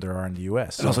Germany than there are in the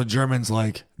U.S. And also Germans,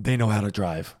 like, they know how to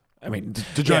drive. I mean,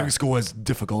 the driving school is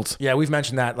difficult. Yeah, we've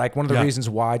mentioned that. Like, one of the reasons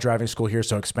why driving school here is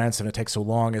so expensive and it takes so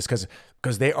long is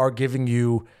because they are giving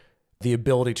you the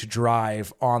ability to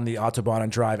drive on the Autobahn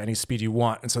and drive any speed you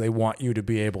want. And so they want you to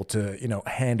be able to,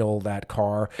 handle that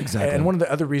car. Exactly. And one of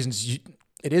the other reasons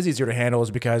it is easier to handle is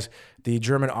because the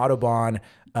German Autobahn,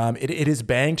 it is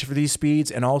banked for these speeds,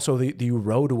 and also the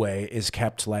roadway is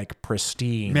kept like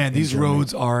pristine. Man, these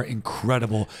roads are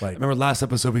incredible. I remember last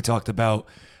episode we talked about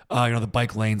the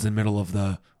bike lanes in the middle of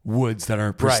the woods that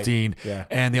are pristine. Right. Yeah.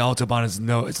 And the Autobahn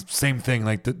it's the same thing.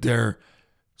 Like they're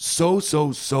so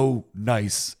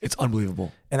nice. It's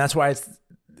unbelievable. And that's why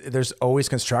there's always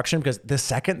construction, because the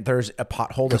second there's a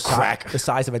pothole the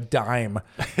size of a dime,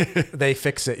 they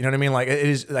fix it. You know what I mean? Like, it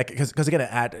is like, because again,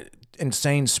 at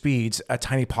insane speeds, a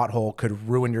tiny pothole could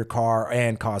ruin your car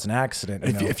and cause an accident.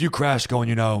 If you crash going,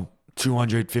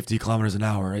 250 kilometers an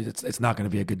hour, it's not going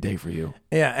to be a good day for you.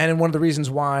 Yeah, and one of the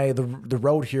reasons why the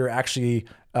road here actually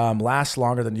lasts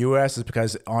longer than the U.S. is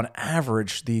because on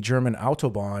average, the German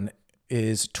Autobahn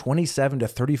is 27 to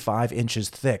 35 inches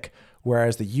thick,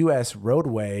 whereas the U.S.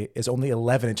 roadway is only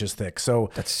 11 inches thick. So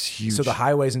that's huge. So the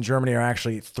highways in Germany are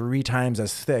actually 3 times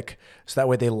as thick. So that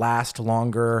way they last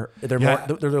longer. They're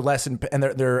less, and I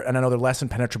know they're less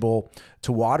impenetrable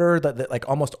to water. That like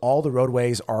almost all the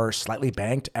roadways are slightly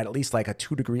banked at least like a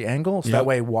 2-degree angle. So that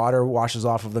way water washes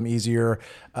off of them easier.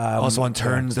 Also on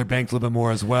turns, they're banked a little bit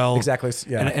more as well. Exactly.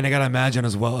 Yeah. And I gotta imagine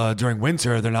as well during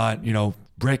winter they're not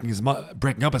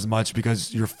breaking up as much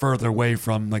because you're further away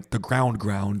from like the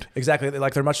ground. Exactly.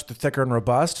 Like, they're much thicker and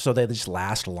robust, so they just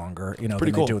last longer, than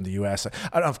they do in the U.S.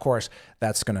 And of course,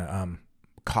 that's going to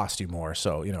cost you more.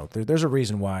 So, there's a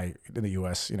reason why in the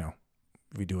U.S.,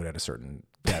 we do it at a certain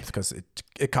depth, because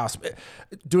it costs,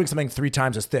 doing something 3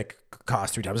 times as thick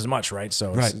costs 3 times as much, right?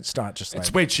 So it's not just like,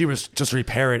 it's way cheaper just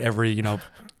repair it every,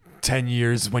 10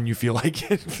 years when you feel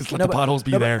like it. Just let the potholes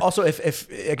be there. Also,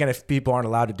 if people aren't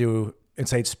allowed to do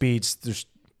insane speeds,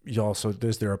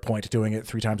 is there a point to doing it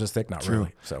 3 times as thick? Not True.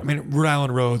 really. So I mean, Rhode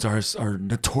Island roads are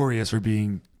notorious for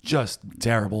being just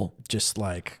terrible. Just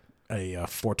like a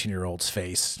 14-year-old's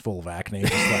face full of acne,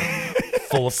 just like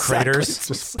full of craters,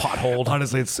 just potholed.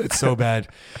 Honestly, it's so bad.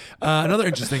 Another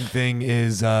interesting thing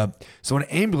is, so when an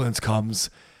ambulance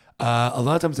comes, a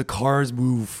lot of times the cars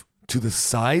move to the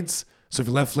sides. So if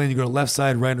you're left lane, you go to left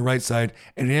side, right and right side,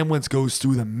 and an ambulance goes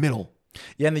through the middle.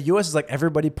 Yeah, in the U.S., it's like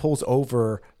everybody pulls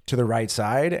over to the right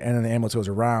side, and then the ambulance goes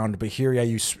around. But here,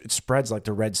 it spreads like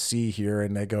the Red Sea here,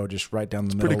 and they go just right down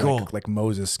the middle. Pretty cool. Like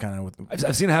Moses kind of.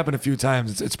 I've seen it happen a few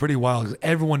times. It's pretty wild.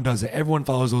 Everyone does it. Everyone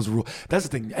follows those rules. That's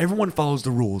the thing. Everyone follows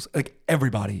the rules. Like,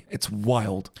 everybody. It's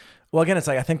wild. Well, again, it's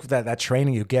like, I think that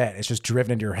training you get, it's just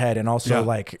driven into your head. And also,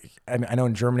 I know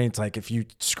in Germany, it's like, if you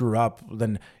screw up,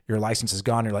 then your license is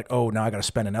gone. You're like, oh, now I got to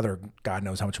spend another God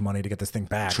knows how much money to get this thing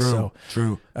back. True.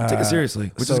 Take it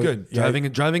seriously, which is good. Yeah.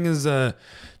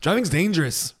 Driving's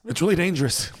dangerous. It's really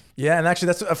dangerous. Yeah, and actually,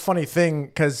 that's a funny thing,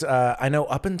 because I know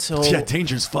up until... Yeah,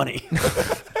 danger's funny.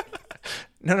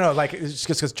 No, like, it's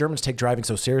just because Germans take driving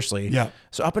so seriously. Yeah.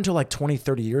 So up until like 20,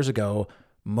 30 years ago,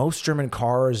 most German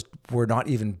cars were not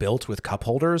even built with cup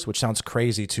holders, which sounds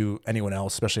crazy to anyone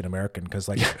else, especially an American, because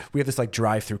we have this like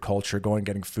drive-through culture, going,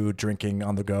 getting food, drinking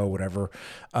on the go, whatever.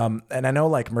 And I know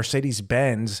like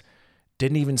Mercedes-Benz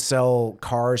didn't even sell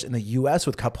cars in the U.S.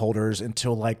 with cup holders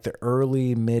until like the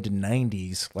early mid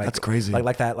 90s. Like, that's crazy.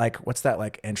 Like that, like, what's that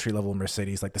like entry level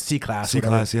Mercedes, like the C-Class?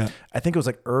 C-Class, yeah. I think it was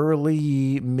like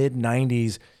early mid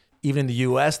 90s, even in the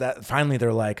U.S. that finally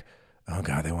they're like, oh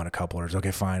God, they want a cup holders.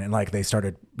 Okay, fine. And like they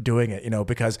started doing it,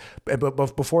 because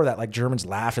but before that, like Germans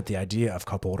laughed at the idea of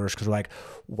cup holders, because like,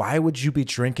 why would you be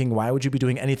drinking? Why would you be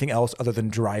doing anything else other than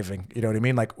driving? You know what I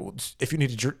mean? Like, if you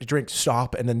need to drink,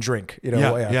 stop and then drink.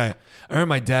 Yeah. I remember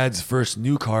my dad's first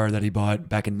new car that he bought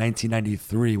back in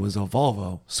 1993 was a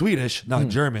Volvo, Swedish, not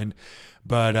German,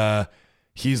 but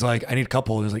he's like, I need cup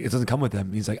holders. Like, it doesn't come with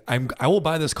them. He's like, I will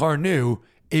buy this car new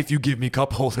if you give me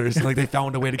cup holders. And like, they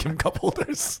found a way to give him cup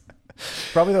holders.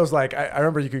 Probably those like, I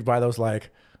remember you could buy those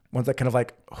like ones that kind of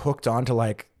like hooked onto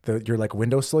like your like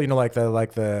windowsill, like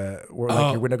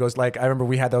your window goes, like, I remember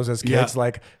we had those as kids,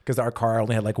 like, because our car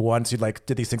only had like one, so you like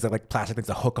did these things that like plastic things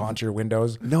to hook onto your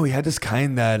windows. No, he had this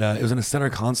kind that it was in a center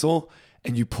console,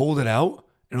 and you pulled it out,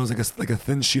 and it was like a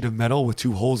thin sheet of metal with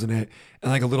 2 holes in it,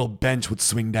 and like a little bench would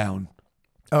swing down.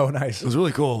 Oh, nice. It was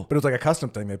really cool. But it was like a custom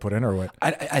thing they put in, or what?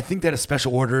 I think they had a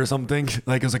special order or something.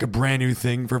 Like, it was like a brand new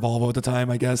thing for Volvo at the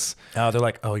time, I guess. Oh, they're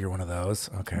like, oh, you're one of those?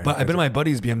 Okay. But I've been to my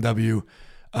buddy's BMW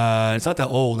It's not that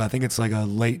old. I think it's like a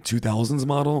late 2000s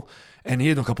model, and he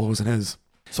had a couple of those in his.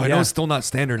 So I know it's still not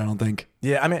standard, I don't think.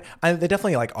 Yeah, I mean, they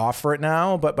definitely like offer it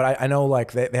now, but I know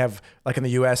like they have like in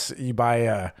the U.S. you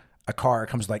buy a car, it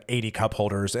comes with like 80 cup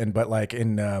holders, but like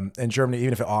in Germany,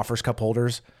 even if it offers cup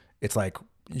holders, it's like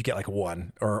you get like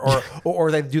one,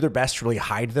 or they do their best to really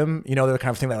hide them. You know, they're the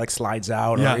kind of thing that like slides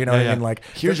out. Or, you know what I mean? Like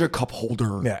here's your cup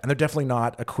holder. Yeah, and they're definitely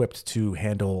not equipped to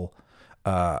handle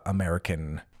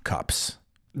American cups.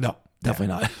 No, definitely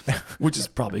not. Which is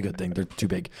probably a good thing. They're too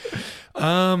big.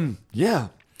 Yeah.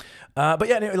 But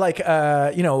yeah, like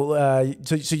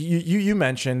so you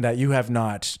mentioned that you have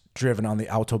not driven on the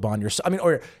Autobahn yourself. I mean,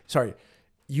 or sorry,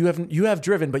 you have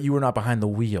driven, but you were not behind the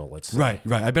wheel. Let's say.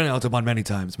 Right. I've been on Autobahn many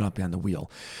times, but not behind the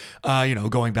wheel.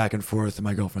 Going back and forth to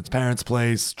my girlfriend's parents'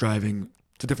 place, driving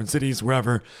to different cities,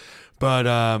 wherever. But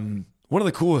one of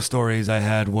the coolest stories I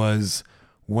had was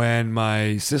when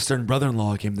my sister and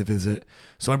brother-in-law came to visit.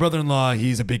 So my brother-in-law,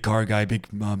 he's a big car guy, big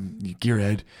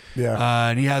gearhead. Yeah.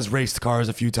 And he has raced cars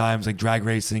a few times, like drag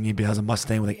racing. He has a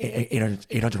Mustang with like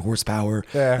 800 horsepower.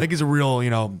 Yeah. I think he's a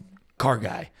real, car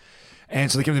guy.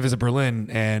 And so they came to visit Berlin,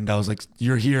 and I was like,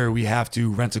 you're here. We have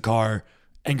to rent a car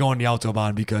and go on the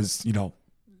Autobahn because,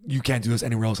 you can't do this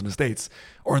anywhere else in the States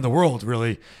or in the world,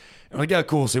 really. And we're like, yeah,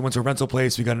 cool. So we went to a rental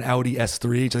place. We got an Audi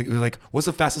S3. We were like, what's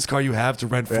the fastest car you have to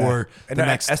rent for the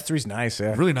next? S3's nice,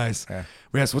 yeah. Really nice. Yeah.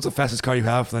 We asked, what's the fastest car you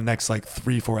have for the next like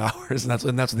 3-4 hours? And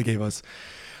that's what they gave us.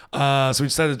 So we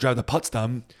decided to drive to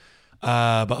Potsdam.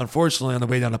 But unfortunately, on the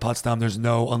way down to Potsdam, there's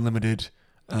no unlimited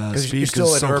speed. You're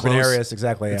still in so urban close. areas,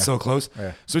 exactly. Yeah. It's so close.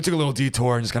 Yeah. So we took a little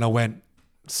detour and just kind of went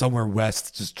somewhere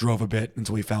west, just drove a bit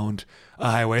until we found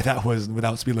a highway that was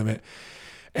without speed limit.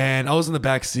 And I was in the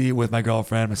back seat with my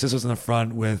girlfriend. My sister's in the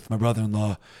front with my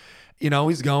brother-in-law.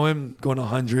 He's going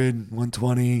 100,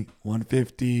 120,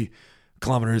 150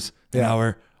 kilometers an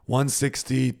hour,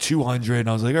 160, 200. And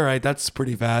I was like, all right, that's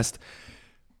pretty fast.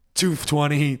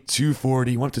 220,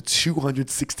 240, went up to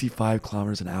 265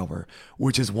 kilometers an hour,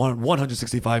 which is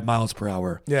 165 miles per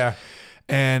hour. Yeah.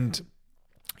 And,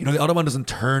 the Autobahn doesn't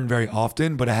turn very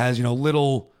often, but it has,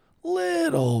 little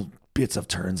bits of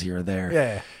turns here or there.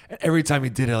 Yeah. And every time he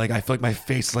did it, like I feel like my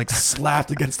face like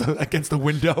slapped against the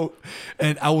window,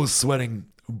 and I was sweating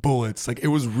bullets. Like it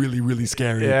was really, really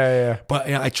scary. Yeah.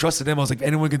 But I trusted him. I was like, if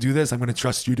anyone can do this, I'm going to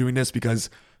trust you doing this because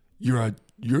you're a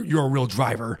real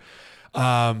driver.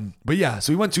 But yeah,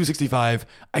 so we went 265.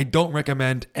 I don't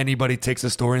recommend anybody takes a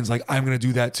story and is like, I'm going to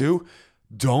do that too.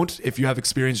 Don't, if you have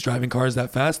experience driving cars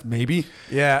that fast, maybe.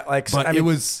 Yeah. But it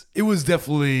was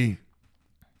definitely.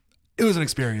 It was an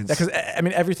experience. Yeah, because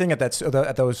everything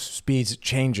at those speeds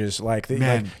changes. Like,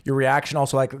 your reaction,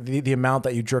 also like the amount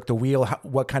that you jerk the wheel,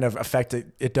 what kind of effect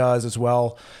it does as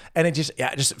well, and it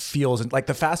just feels like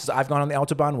the fastest I've gone on the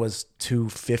Autobahn was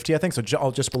 250, I think, so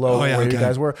just below where you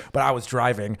guys were. But I was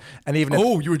driving, and even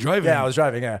you were driving. Yeah, I was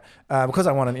driving. Yeah, because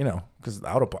I wanted, because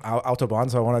Autobahn,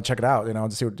 so I want to check it out,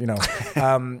 and see what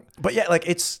But yeah, like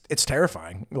it's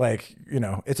terrifying. Like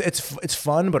it's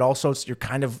fun, but also you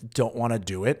kind of don't want to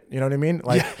do it. You know what I mean?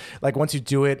 Like once you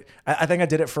do it, I think I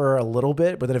did it for a little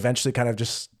bit, but then eventually kind of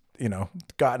just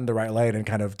got in the right lane and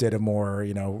kind of did a more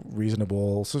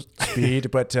reasonable speed.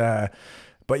 But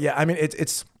yeah, I mean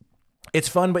it's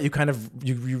fun, but you kind of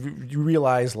you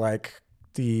realize like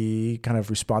the kind of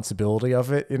responsibility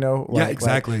of it, Yeah,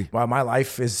 exactly. Like, wow, my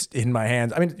life is in my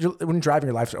hands. I mean, when driving,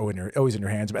 your life's always in your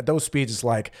hands. But at those speeds, it's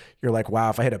like you're like, wow,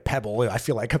 if I hit a pebble, I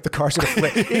feel like the car's gonna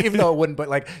flip, even though it wouldn't. But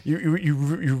like you're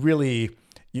really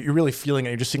feeling it.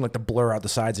 You're just seeing like the blur out the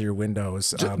sides of your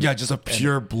windows. Just a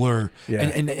pure blur. Yeah.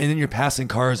 And then you're passing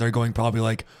cars that are going probably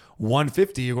like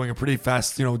 150. You're going a pretty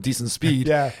fast, decent speed.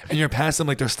 Yeah. And you're passing them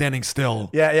like they're standing still.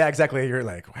 Yeah, exactly. You're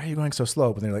like, why are you going so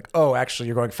slow? But then you're like, oh, actually,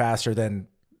 you're going faster than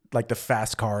like the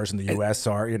fast cars in the US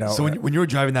are. So when you were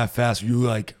driving that fast, were you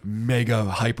like mega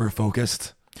hyper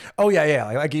focused? Oh yeah.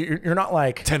 Like you're not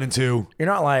like 10 and 2. You're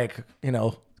not like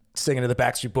singing to the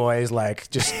Backstreet Boys, like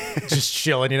just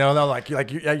chilling, No, like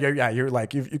you're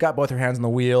like you got both your hands on the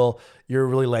wheel. You're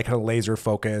really like kind of laser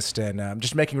focused and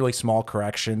just making really small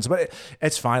corrections. But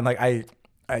it's fine. Like I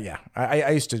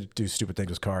used to do stupid things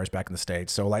with cars back in the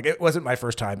States, so like it wasn't my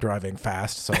first time driving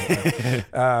fast. So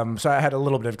so I had a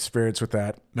little bit of experience with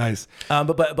that. Nice.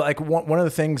 But like one of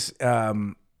the things,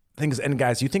 and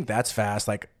guys, you think that's fast?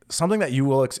 Like something that you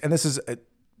will, and this is a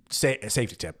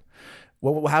safety tip.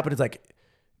 What will happen is like,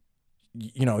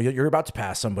 you're about to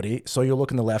pass somebody, so you'll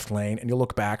look in the left lane and you'll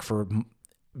look back for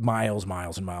miles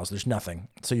and miles. There's nothing.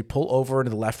 So you pull over into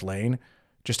the left lane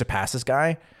just to pass this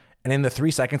guy. And in the 3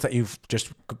 seconds that you've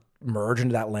just merged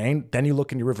into that lane, then you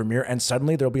look in your rearview mirror and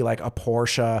suddenly there'll be like a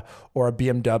Porsche or a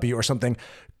BMW or something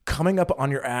coming up on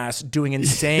your ass, doing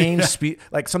insane speed,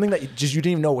 like something that you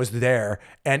didn't even know was there,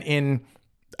 and in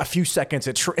a few seconds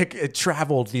it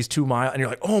traveled these 2 miles, and you're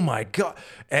like, oh my god,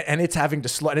 and it's having to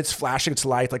slow, and it's flashing its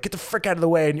light, like get the frick out of the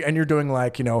way, and you're doing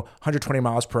like 120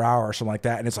 miles per hour or something like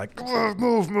that, and it's like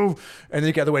move, and then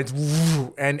you get the other way, it's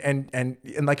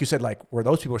and like you said, like where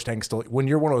those people are staying still, when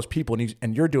you're one of those people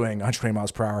and you're doing 120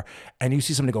 miles per hour, and you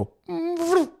see somebody go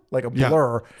like a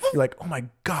blur, you're like, oh my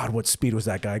god, what speed was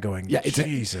that guy going? Yeah,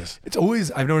 Jesus. It's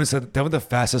always, I've noticed that the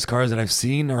fastest cars that I've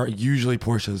seen are usually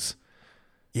Porsches.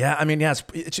 Yeah, I mean, yeah,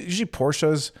 it's usually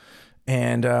Porsches,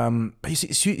 and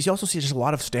but you also see just a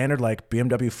lot of standard like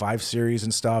BMW 5 Series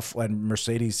and stuff, and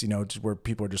Mercedes, just where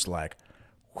people are just like,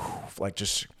 whew, like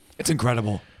just it's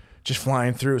incredible, just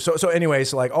flying through. So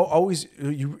anyways, like always,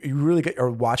 you really are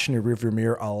watching your rearview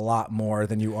mirror a lot more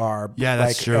than you are. Yeah,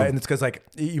 that's like, true. And it's because like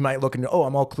you might look and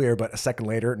I'm all clear, but a second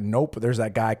later, nope, there's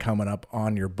that guy coming up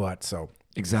on your butt. So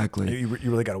exactly, you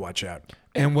really got to watch out.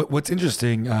 And what's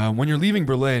interesting, when you're leaving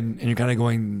Berlin and you're kind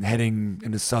of heading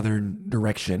in the southern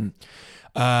direction,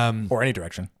 or any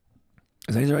direction.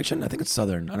 Is any direction? I think it's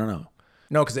southern. I don't know.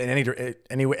 No, because at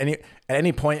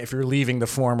any point, if you're leaving the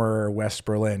former West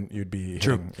Berlin, you'd be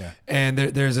hitting, yeah. And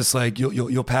there's this like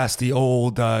you'll pass the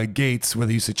old gates where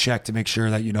they used to check to make sure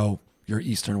that you're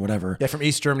Eastern or whatever. Yeah, from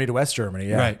East Germany to West Germany.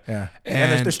 Yeah, right. Yeah,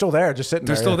 and they're still there, just sitting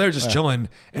there. They're still there, just chilling.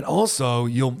 And also,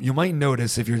 you might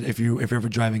notice if you're ever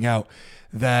driving out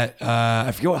that I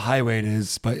forget what highway it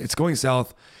is, but it's going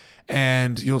south,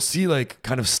 and you'll see like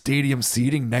kind of stadium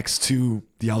seating next to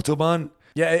the Autobahn.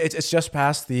 Yeah, it's just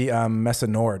past the Messe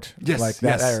Nord. Yes, like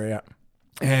that area.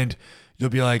 And you'll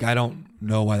be like, I don't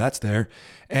know why that's there.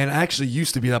 And actually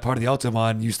used to be that part of the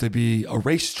Autobahn used to be a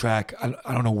racetrack.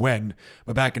 I don't know when,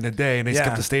 but back in the day, and they just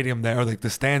kept the stadium there, or like the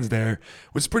stands there,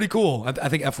 which is pretty cool. I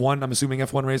think F1, I'm assuming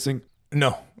F1 racing.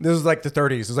 No, this is like the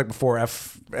 30s. This is like before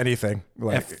F anything.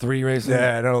 Like F3 racing.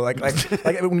 Yeah, no, like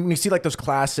when you see like those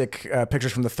classic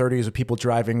pictures from the 30s of people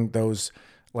driving those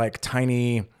like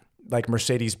tiny like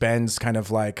Mercedes-Benz kind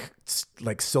of like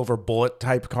silver bullet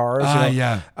type cars.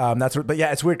 Yeah. That's what, but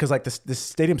yeah, it's weird because like this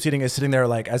stadium seating is sitting there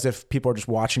like as if people are just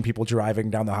watching people driving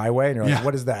down the highway, and you're like,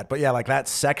 what is that? But yeah, like that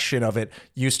section of it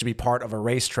used to be part of a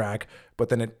racetrack, but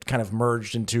then it kind of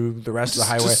merged into the rest of the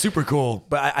highway. Just super cool.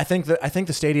 But I think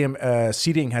the stadium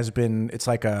seating has been, it's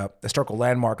like a historical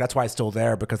landmark. That's why it's still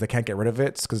there, because they can't get rid of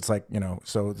it. Because it's like,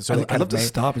 so I'd love to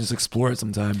stop and just explore it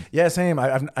sometime. Yeah, same.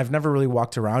 I've never really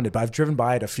walked around it, but I've driven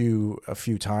by it a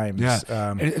few times. Yeah,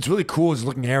 and it's really cool. It's a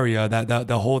looking area. That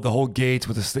the whole gate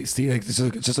with the like,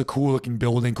 it's just a cool looking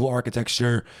building, cool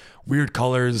architecture, weird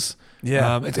colors.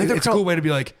 Yeah, it's a cool way to be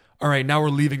like, all right, now we're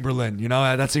leaving Berlin.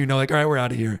 That's how you know, like, all right, we're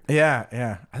out of here.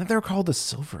 Yeah. I think they were called the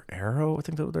Silver Arrow. I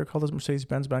think they were called as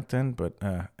Mercedes-Benz back then. But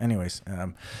anyways.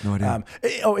 No idea.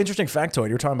 Interesting factoid.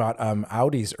 You were talking about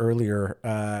Audis earlier.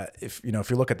 If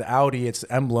you look at the Audi, its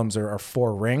emblems are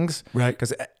 4 rings. Right.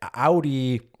 Because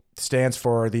Audi stands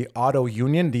for the Auto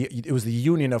Union. It was the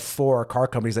union of 4 car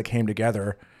companies that came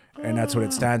together. And that's what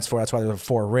it stands for. That's why there were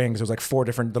 4 rings. There was like 4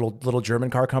 different little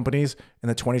German car companies in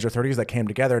the 20s or 30s that came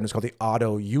together, and it's called the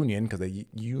Auto Union because they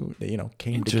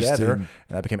came together, and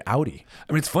that became Audi.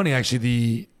 I mean, it's funny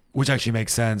actually. Which actually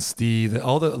makes sense. A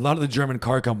lot of the German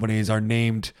car companies are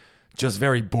named just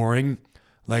very boring,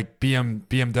 like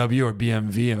BMW or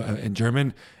BMW in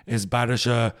German is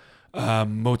Bayerische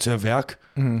Motorwerk.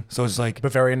 Mm-hmm. So it's like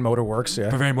Bavarian Motor Works. Yeah,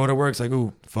 Bavarian Motor Works. Like,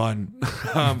 ooh, fun.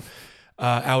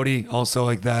 Audi also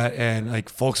like that, and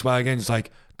like Volkswagen is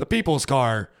like the people's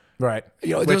car, right?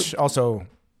 Which also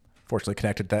fortunately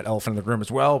connected to that elephant in the room as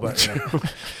well. But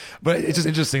but it's just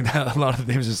interesting that a lot of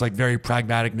the names are just like very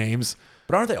pragmatic names.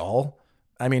 But aren't they all?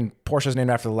 I mean, Porsche's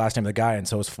named after the last name of the guy, and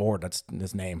so is Ford. That's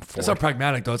his name. Ford. It's not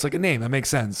pragmatic though. It's like a name that makes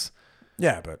sense.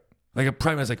 Yeah, but like a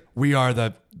pragmatic is like, we are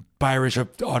the Bayerische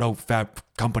Auto Fab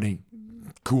Company.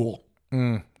 Cool. You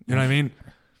know what I mean?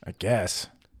 I guess.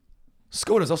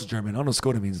 Skoda's also German. I don't know what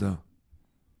Skoda means though.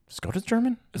 Skoda's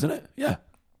German? Isn't it? Yeah.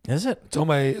 Is it? It's owned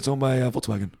by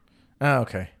Volkswagen. Oh,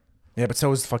 okay. Yeah, but so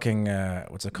is fucking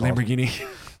what's it called? Lamborghini.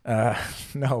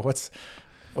 No, what's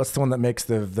the one that makes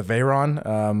the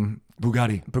Veyron?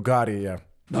 Bugatti, yeah.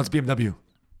 No, it's BMW.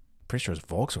 Pretty sure it's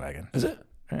Volkswagen. Is it?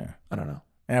 Yeah. I don't know.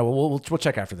 Yeah, we'll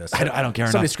check after this. I don't care.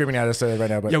 Somebody's screaming at us right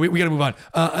now, but yeah, we got to move on.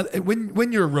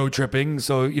 When you're road tripping,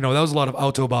 so that was a lot of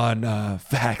Autobahn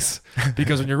facts,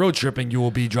 because when you're road tripping, you will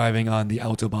be driving on the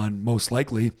Autobahn most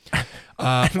likely,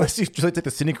 unless you really take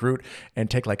the scenic route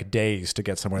and take like days to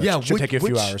get somewhere. Yeah, it should take you a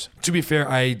few hours. To be fair,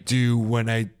 I do when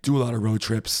I do a lot of road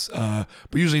trips, but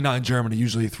usually not in Germany.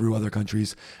 Usually through other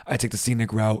countries, I take the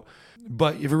scenic route.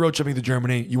 But if you're road tripping to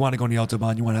Germany, you want to go on the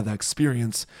Autobahn. You want to have that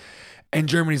experience. And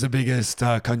Germany's the biggest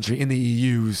country in the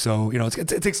EU, so it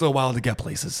takes a little while to get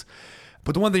places.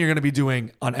 But the one thing you're going to be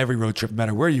doing on every road trip, no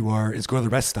matter where you are, is go to the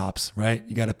rest stops, right?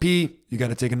 You got to pee, you got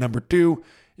to take a number 2,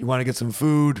 you want to get some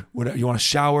food, whatever, you want to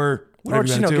shower, whatever Or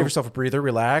you got to do. give yourself a breather,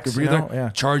 relax. Breather, Yeah.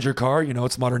 charge your car.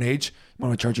 It's modern age. You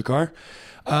want to charge your car.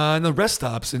 And the rest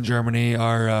stops in Germany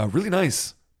are really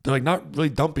nice. They're like not really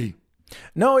dumpy.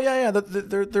 No, yeah.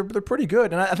 They're pretty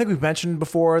good. And I think we've mentioned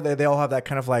before they all have that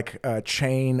kind of like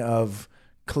chain of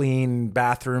clean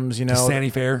bathrooms,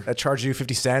 Sanifair. that charge you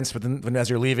 50 cents, but then as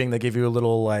you're leaving, they give you a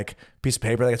little like piece of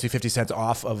paper that gets you 50 cents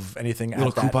off of anything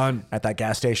coupon at that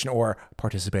gas station or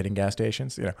participating gas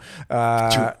stations, True.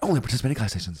 Only participating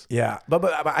gas stations. Yeah.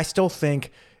 But I still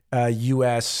think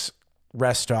U.S.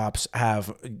 rest stops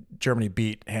have Germany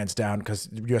beat hands down, because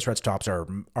U.S. rest stops are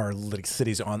like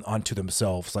cities onto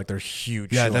themselves. Like they're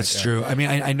huge. Yeah, that's true. I mean,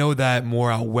 I know that more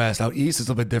out west. Out east, it's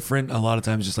a little bit different. A lot of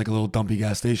times, just like a little dumpy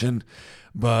gas station.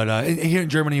 But here in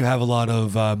Germany, you have a lot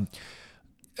of.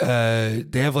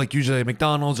 They have like usually a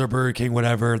McDonald's or Burger King,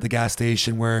 whatever, the gas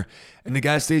station. Where in the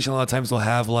gas station, a lot of times they'll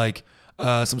have like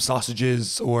some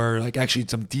sausages or like actually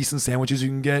some decent sandwiches you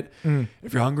can get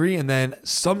if you're hungry. And then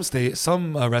some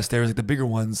rest areas, like the bigger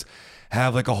ones,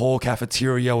 have like a whole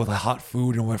cafeteria with like hot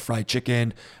food and with fried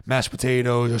chicken, mashed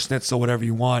potatoes or schnitzel, whatever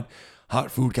you want.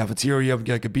 Hot food cafeteria,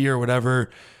 get like a beer or whatever.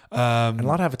 And a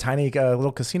lot have a tiny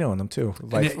little casino in them too,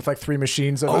 with like 3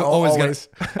 machines. Always.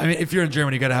 I mean, if you're in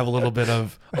Germany, you got to have a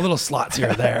little slots here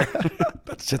or there.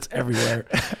 That shit's everywhere.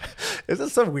 Is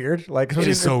this so weird? Like, it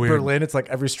is so weird. Berlin, it's like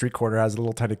every street corner has a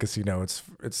little tiny casino. It's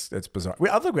bizarre.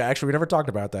 I think we never talked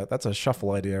about that. That's a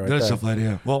shuffle idea, right? That's a shuffle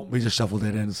idea. Well, we just shuffled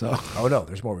it in. So. Oh no,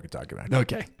 there's more we could talk about.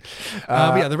 Okay.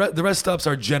 But yeah, the rest stops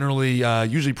are generally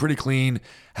usually pretty clean.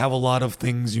 Have a lot of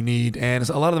things you need, and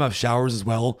a lot of them have showers as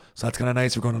well. So that's kind of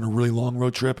nice. We're going on a really long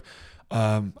road trip.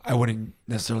 I wouldn't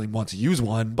necessarily want to use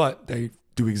one, but they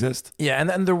do exist. Yeah,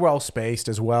 and they're well spaced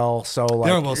as well. So like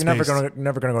you're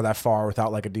never gonna go that far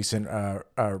without like a decent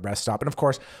rest stop. And of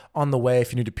course, on the way,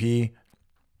 if you need to pee,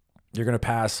 you're gonna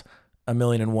pass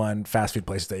 1,000,001 fast food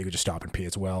places that you could just stop and pee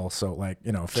as well. So like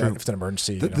if it's an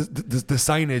emergency, the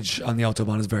signage on the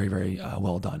Autobahn is very very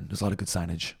well done. There's a lot of good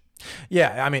signage.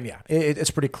 Yeah, I mean,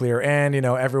 it's pretty clear, and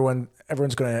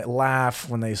everyone's gonna laugh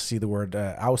when they see the word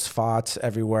Ausfahrt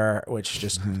everywhere, which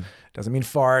just doesn't mean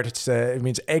fart. It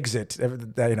means exit.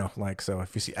 So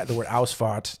if you see the word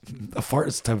Ausfahrt, a fart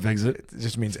is a type of exit. It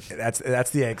just means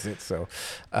that's the exit. So,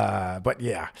 but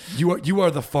yeah, you are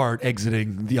the fart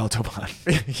exiting the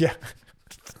Autobahn. Yeah.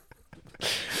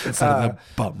 Instead of the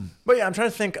bum. But yeah, I'm trying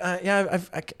to think.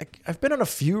 I've been on a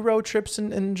few road trips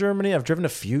in Germany. I've driven a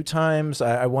few times.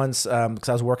 I once, because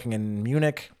I was working in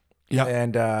Munich. Yeah.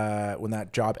 And when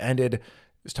that job ended, it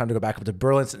was time to go back up to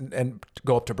Berlin and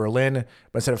go up to Berlin.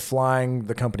 But instead of flying,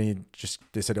 the company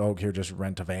they said, "Oh, here, just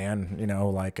rent a van," and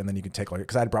then you can take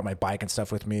because I had brought my bike and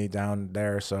stuff with me down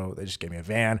there, so they just gave me a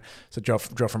van. So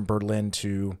drove from Berlin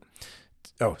to.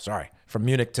 Oh, sorry. From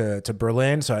Munich to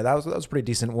Berlin. So that was a pretty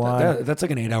decent one. That's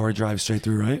like an 8-hour drive straight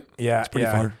through, right? Yeah. It's pretty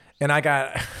far. And I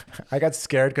got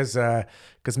scared because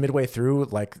midway through,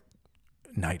 like,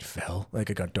 night fell, like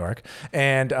it got dark.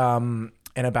 And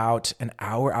about an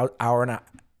hour and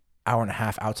a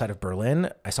half outside of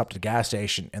Berlin, I stopped at a gas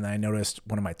station and I noticed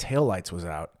one of my taillights was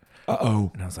out.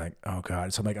 Uh-oh. And I was like, oh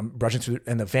God. So I'm brushing through,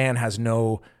 and the van has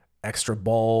no extra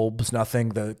bulbs, nothing.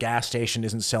 The gas station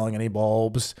isn't selling any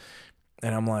bulbs.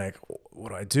 And I'm like, what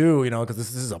do I do? Because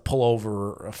this is a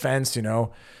pullover offense, and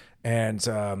and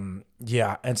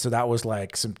so that was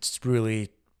like some really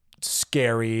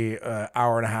scary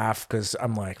hour and a half, because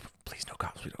I'm like, please no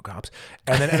cops.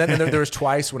 And then there was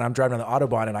twice when I'm driving on the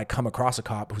Autobahn and I come across a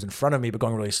cop who's in front of me but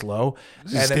going really slow.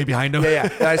 Stay behind him. Yeah.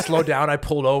 And I slowed down. I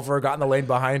pulled over, got in the lane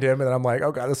behind him, and then I'm like,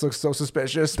 oh God, this looks so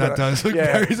suspicious. That does look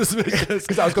very suspicious.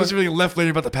 Because I was going really left lane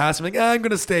about to pass. I'm like, I'm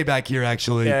going to stay back here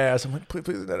actually. Yeah. So I'm like,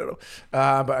 please, no.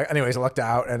 But anyways, I lucked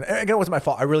out, and again, it wasn't my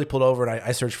fault. I really pulled over and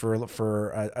I searched for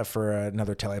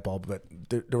another taillight bulb, but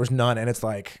there was none. And it's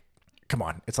like, come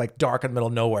on, it's like dark in the middle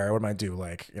of nowhere. What am I do?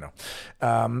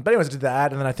 But anyways, I did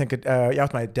that. And then I think,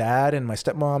 with my dad and my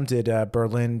stepmom did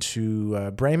Berlin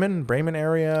to Bremen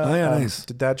area. Oh, yeah, nice.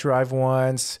 Did that drive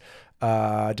once.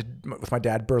 Did with my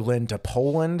dad Berlin to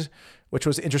Poland, which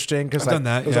was interesting because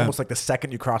it was almost like the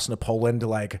second you cross into Poland,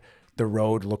 like the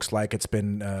road looks like it's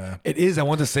been it is. I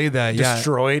want to say that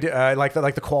destroyed. Like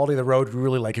the quality of the road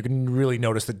really, like you can really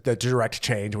notice the direct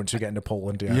change once you get into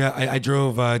Poland. Yeah, I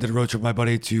drove did a road trip with my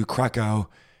buddy to Krakow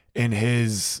in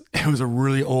it was a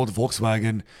really old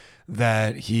Volkswagen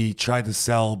that he tried to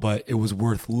sell, but it was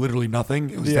worth literally nothing.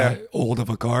 It was that old of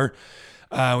a car.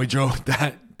 We drove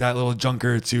that little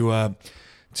junker to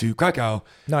to Krakow.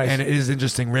 Nice. And it is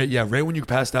interesting. Right when you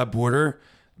pass that border,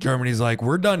 Germany's like,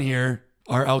 we're done here.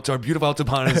 Our beautiful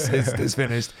Autobahn is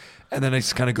finished. And then it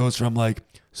just kind of goes from like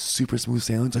super smooth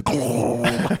sailing to like,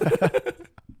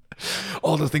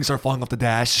 all the things start falling off the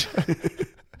dash.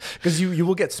 Because you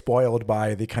will get spoiled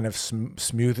by the kind of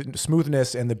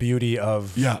smoothness and the beauty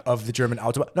of the German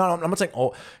Autobahn. No, I'm not saying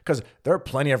because there are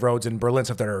plenty of roads in Berlin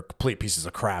stuff that are complete pieces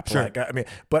of crap. Sure. Like, I mean,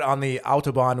 but on the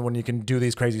Autobahn, when you can do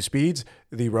these crazy speeds,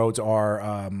 the roads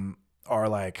are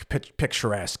like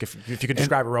picturesque. If you could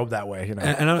describe a road that way, you know.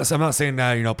 And I'm not saying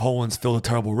that Poland's filled with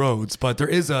terrible roads, but there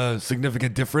is a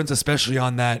significant difference, especially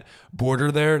on that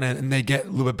border there, and they get a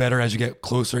little bit better as you get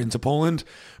closer into Poland.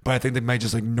 But I think they might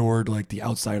just ignored like the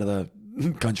outside of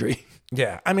the country.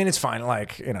 Yeah, I mean it's fine.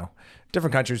 Like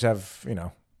different countries have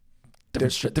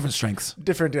different strengths,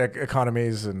 different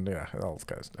economies, and all this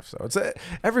kind of stuff. So it's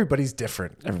everybody's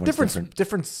different. Everyone's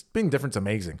different. Being different's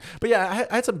amazing. But yeah,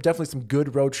 I had definitely some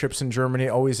good road trips in Germany.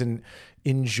 Always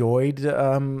enjoyed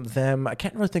them. I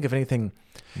can't really think of anything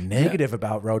negative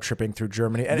about road tripping through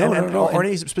Germany, or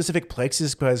any specific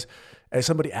places. Because as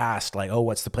somebody asked, like, oh,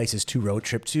 what's the places to road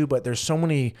trip to? But there's so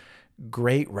many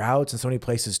great routes and so many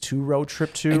places to road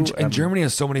trip to. And Germany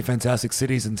has so many fantastic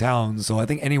cities and towns, so I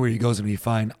think anywhere you go is going to be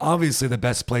fine. Obviously, the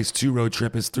best place to road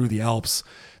trip is through the Alps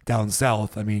down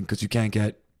south. I mean, because you can't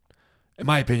get, in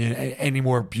my opinion, any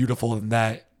more beautiful than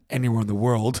that anywhere in the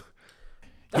world.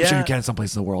 I'm sure you can in some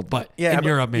places in the world, but in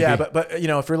Europe, maybe. Yeah, but if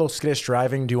you're a little skittish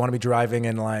driving, do you want to be driving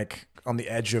in like on the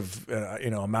edge of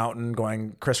a mountain,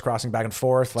 going crisscrossing back and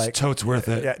forth? Like, it's totes worth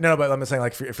it. Yeah, no, but I'm saying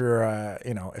like if you're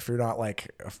if you're not like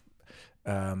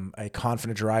a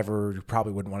confident driver, you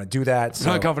probably wouldn't want to do that. So.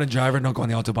 Not a confident driver, don't go on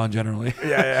the Autobahn generally.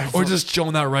 Yeah. Or just chill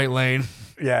in that right lane.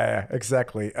 Yeah,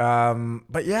 exactly.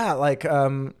 But yeah, like,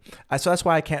 so that's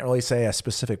why I can't really say a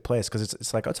specific place because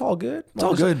it's like, it's all good. It's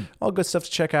all good. All good stuff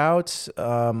to check out.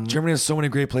 Germany has so many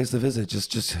great places to visit.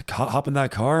 Just hop in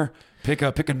that car, pick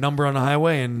a number on the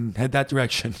highway and head that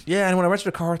direction. Yeah. And when I rented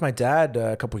a car with my dad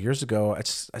a couple of years ago,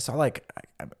 I saw like,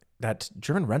 that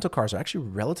German rental cars are actually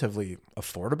relatively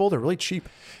affordable. They're really cheap.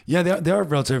 Yeah, they are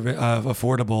relatively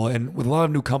affordable, and with a lot of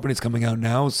new companies coming out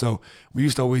now. So we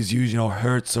used to always use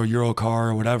Hertz or Eurocar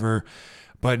or whatever,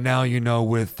 but now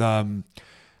with some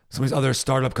of these other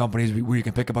startup companies where you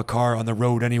can pick up a car on the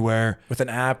road anywhere with an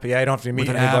app. Yeah, you don't have to meet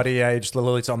anybody. Yeah, you just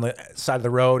literally it's on the side of the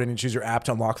road, and you choose your app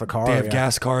to unlock the car. They have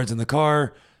gas cards in the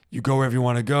car. You go wherever you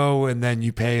want to go, and then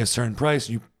you pay a certain price.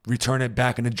 You return it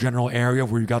back in the general area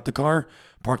where you got the car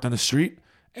parked on the street,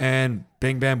 and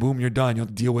bang, bam, boom, you're done. You don't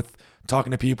have to deal with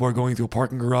talking to people or going through a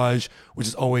parking garage, which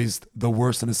is always the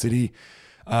worst in the city.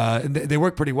 And they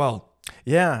work pretty well.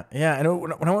 Yeah. And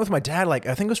when I went with my dad, like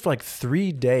I think it was for like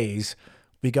 3 days,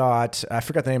 we got, I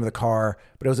forgot the name of the car,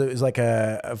 but it was like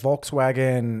a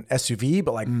Volkswagen SUV,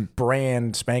 but like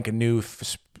brand spanking new,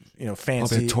 fancy.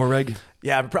 Probably a Touareg?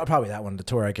 Yeah, probably that one, the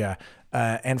Touareg, yeah.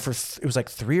 And for it was like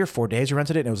 3 or 4 days we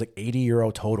rented it, and it was like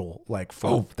 €80 total. Like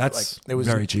that's it was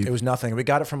very cheap. It was nothing. We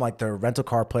got it from like the rental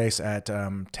car place at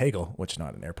Tegel, which is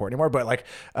not an airport anymore. But we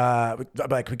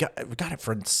got it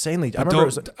for insanely. I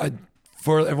remember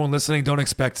for everyone listening, don't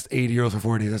expect €80 for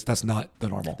 4 days. That's not the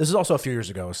normal. This is also a few years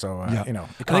ago, so I think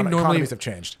normally economies have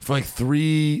changed. For like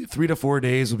 3 to 4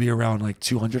 days will be around like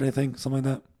 200, I think, something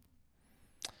like that.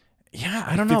 Yeah,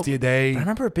 I don't know. 50 a day. I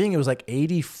remember it was like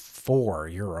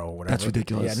 €84, whatever. That's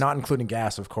ridiculous. Yeah, not including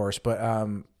gas, of course, but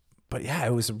yeah,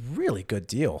 it was a really good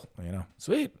deal.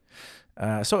 Sweet.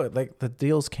 So like the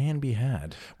deals can be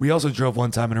had. We also drove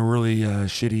one time in a really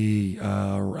shitty,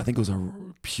 I think it was a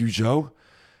Peugeot,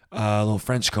 a little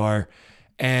French car,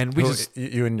 and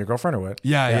you and your girlfriend or what?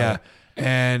 Yeah.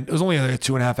 And it was only like a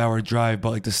 2.5 hour drive, but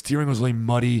like the steering was really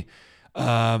muddy,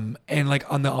 and like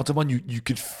on the Autobahn, you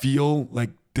could feel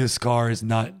like this car is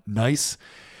not nice.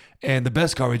 And the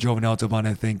best car we drove in Autobahn,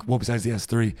 I think, well, besides the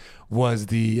S3, was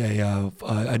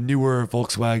a newer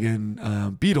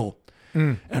Volkswagen Beetle.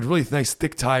 And really nice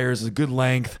thick tires, a good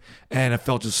length, and it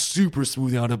felt just super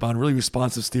smooth on Autobahn, really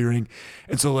responsive steering.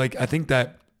 And so like I think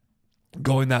that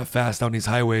going that fast down these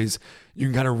highways, you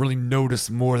can kind of really notice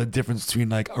more the difference between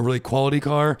like a really quality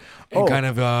car and kind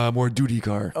of a more duty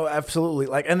car. Oh, absolutely.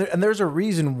 Like and there's a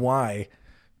reason why,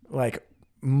 like,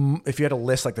 if you had to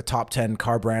list like the top 10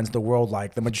 car brands in the world,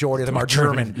 like the majority of them are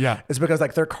German. Yeah. It's because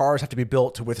like their cars have to be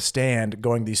built to withstand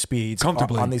going these speeds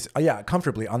comfortably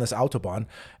comfortably on this Autobahn.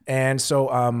 And so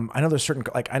I know there's certain,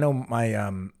 like I know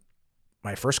my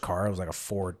my first car, it was like a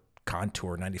Ford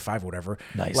Contour 95 or whatever.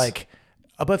 Nice. Like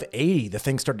above 80, the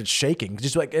thing started shaking.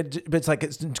 Just like but it's like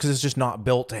it's because it's just not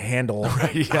built to handle.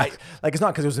 Right, yeah. Like it's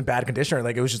not because it was in bad condition. Or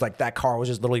like it was just like that car was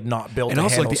just literally not built. And to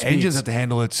also handle like the speeds. engines have to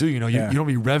handle it too. You know, you don't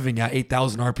be revving at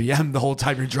 8,000 RPM the whole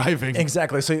time you're driving.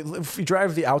 Exactly. So if you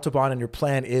drive the Autobahn and your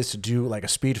plan is to do like a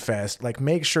speed fest, like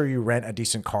make sure you rent a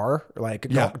decent car. Like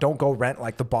don't go rent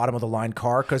like the bottom of the line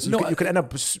car because you could end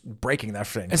up breaking that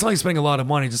thing. It's not like spending a lot of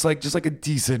money, just like a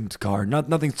decent car,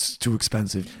 nothing too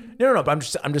expensive. No. But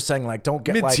I'm just saying like don't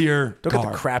get mid-tier don't car.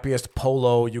 get the crappiest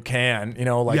Polo you can. You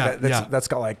know, like Yeah, that's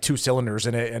got like 2 cylinders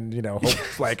in it, and you know,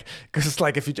 like because it's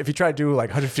like if you try to do like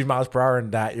 150 miles per hour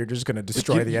in that, you're just gonna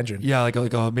destroy the engine. Yeah,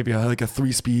 maybe a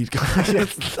 3-speed car.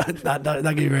 not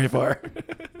getting very far.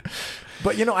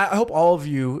 But you know, I hope all of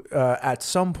you at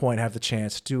some point have the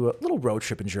chance to do a little road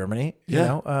trip in Germany. You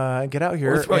know, get out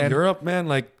here. Or throughout Europe, man.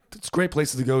 Like it's great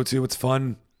places to go to. It's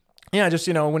fun. Yeah, just,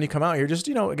 you know, when you come out here, just,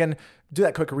 you know, again, do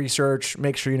that quick research,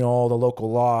 make sure you know all the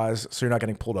local laws so you're not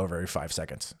getting pulled over every 5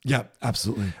 seconds. Yeah,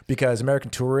 absolutely. Because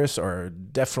American tourists are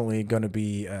definitely going to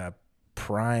be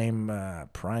prime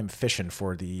fishing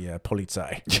for the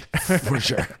Polizei. For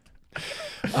sure.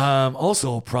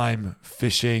 Also prime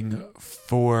fishing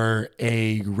for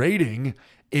a rating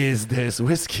is this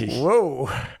whiskey. Whoa.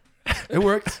 It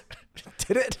worked.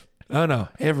 Did it? Oh, no.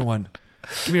 Hey, everyone.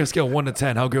 Give me a scale of 1 to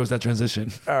 10. How good was that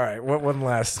transition? All right. One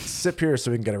last sip here so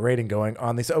we can get a rating going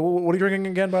on these. What are you drinking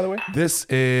again, by the way? This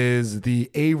is the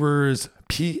Avers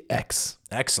PX.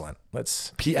 Excellent.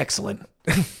 Let's... P-excellent.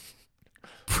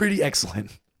 Pretty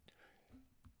excellent.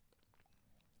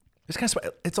 It's kind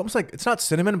of it's almost like it's not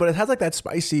cinnamon, but it has like that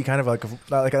spicy kind of like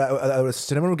a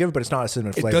cinnamon would give, but it's not a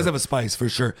cinnamon flavor. It does have a spice for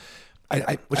sure.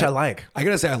 Which I like. I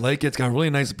gotta say I like it. It's got a really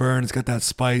nice burn. It's got that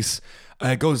spice.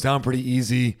 It goes down pretty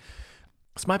easy.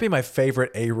 This might be my favorite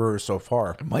Aver so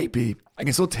far. It might be. I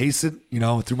can still taste it, you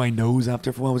know, through my nose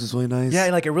after for a while, which is really nice. Yeah,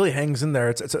 like it really hangs in there.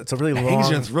 It's a really long. Hangs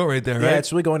in your throat right there, right? Yeah,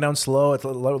 it's really going down slow. It's a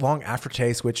long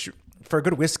aftertaste, which for a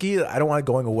good whiskey, I don't want it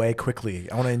going away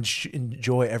quickly. I want to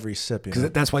enjoy every sip.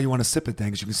 Because that's why you want to sip it then,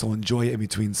 because you can still enjoy it in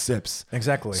between sips.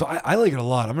 Exactly. So I like it a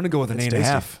lot. I'm going to go with an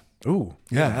 8.5. Ooh.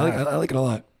 Yeah, I like it a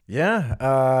lot. Yeah.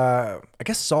 I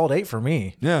guess solid 8 for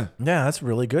me. Yeah. Yeah, that's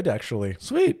really good actually.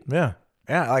 Sweet. Yeah.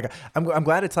 Yeah, like I'm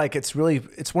glad it's like it's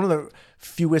one of the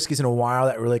few whiskeys in a while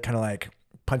that really kind of like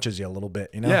punches you a little bit,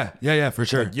 you know? Yeah, for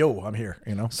sure. Like, yo, I'm here,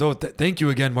 you know. So thank you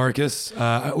again, Marcus.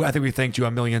 I think we thanked you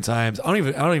a million times. I don't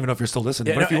even know if you're still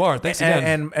listening, but if you are, thanks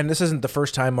again. And this isn't the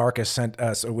first time Marcus sent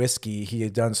us a whiskey. He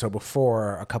had done so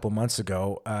before a couple months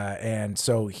ago, and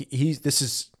so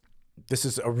this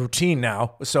is a routine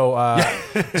now. So,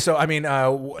 so I mean,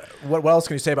 what else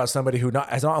can you say about somebody who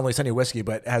has not only sent you whiskey,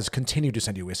 but has continued to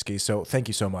send you whiskey? So thank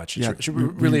you so much. Yeah,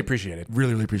 really appreciate it.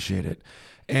 Really, really appreciate it.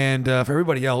 And for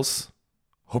everybody else,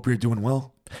 hope you're doing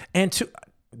well. And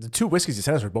the 2 whiskeys you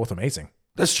sent us were both amazing.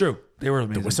 That's true. They were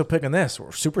amazing. The Whistle Pig and this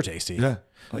were super tasty. Yeah.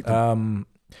 I like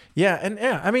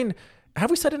that. I mean, have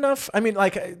we said enough? I mean,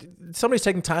 like somebody's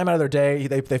taking time out of their day.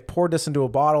 They've poured this into a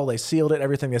bottle. They sealed it.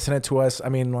 Everything. They sent it to us. I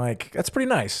mean, like that's pretty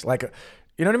nice. Like,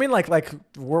 you know what I mean? Like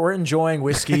we're enjoying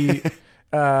whiskey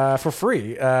for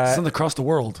free. Something across the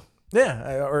world.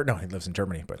 Yeah. Or no, he lives in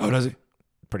Germany. But does he?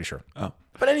 Pretty sure. Oh.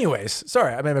 But anyways,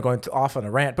 sorry, I may be going off on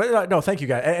a rant, but no, thank you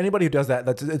guys. Anybody who does that,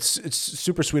 it's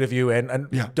super sweet of you, and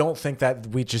don't think that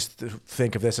we just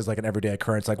think of this as like an everyday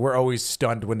occurrence. Like we're always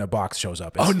stunned when a box shows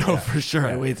up. For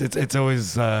sure. Yeah. It's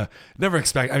always never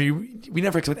expect. I mean, we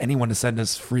never expect anyone to send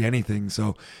us free anything,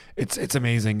 so it's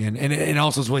amazing, and it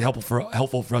also is really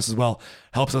helpful for us as well.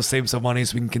 Helps us save some money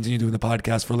so we can continue doing the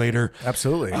podcast for later.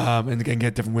 Absolutely. And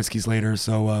get different whiskeys later.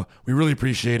 So we really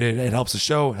appreciate it. It helps the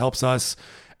show, helps us.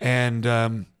 And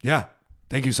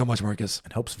thank you so much, Marcus.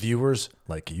 It helps viewers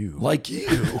like you.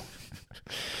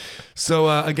 So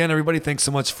again, everybody, thanks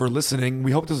so much for listening.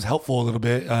 We hope this was helpful a little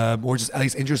bit, or just at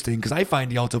least interesting, because I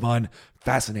find the Autobahn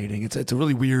fascinating. It's a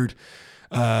really weird.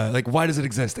 Like, why does it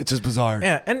exist? It's just bizarre.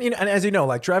 Yeah, and and as you know,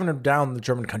 like driving down the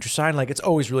German countryside, like it's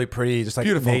always really pretty, just like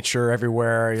beautiful nature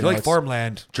everywhere. If you like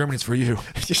farmland, Germany's for you.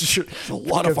 There's a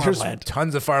lot of farmland.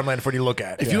 Tons of farmland for you to look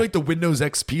at. If you like the Windows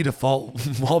XP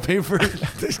default wallpaper,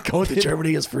 going to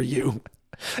Germany is for you.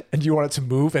 And you want it to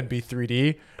move and be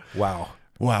 3D? Wow.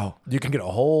 You can get a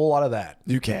whole lot of that.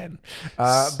 You can.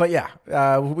 But yeah,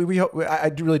 we hope, I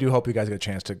really do hope you guys get a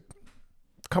chance to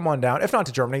come on down, if not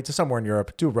to Germany, to somewhere in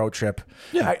Europe, do a road trip.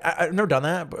 Yeah. I've never done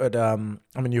that, but I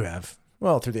mean, you have.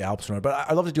 Well, through the Alps, but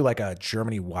I'd love to do like a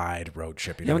Germany-wide road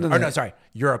trip. You know?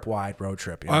 Europe-wide road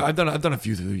trip. You know? I've done a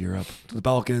few through Europe, the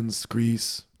Balkans,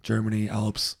 Greece, Germany,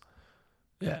 Alps.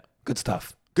 Yeah, good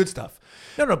stuff.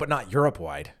 No, but not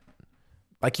Europe-wide.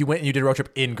 Like you went and you did a road trip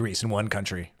in Greece in one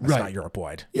country. That's Right. not Europe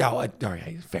wide. Yeah, all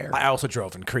right, fair. I also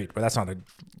drove in Crete, but that's not a.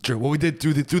 True. Well, we did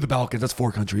through the Balkans. That's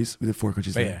 4 countries. We did 4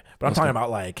 countries. But there. yeah, but I'm talking about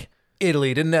like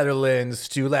Italy to Netherlands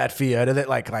to Latvia to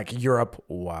like Europe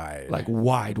wide. Like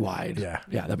wide. Yeah.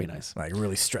 Yeah, that'd be nice. Like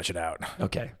really stretch it out.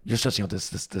 Okay. You're stretching out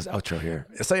this outro here.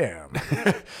 Yes, I am.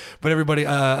 But everybody,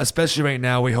 especially right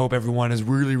now, we hope everyone is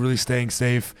really, really staying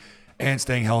safe and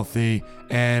staying healthy.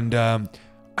 And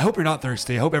I hope you're not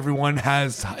thirsty. I hope everyone is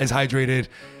hydrated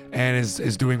and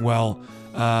is doing well.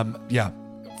 Yeah,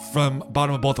 from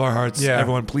bottom of both our hearts,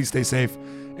 everyone, please stay safe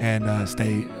and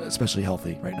stay especially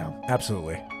healthy right now.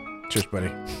 Absolutely. Cheers,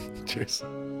 buddy. Cheers.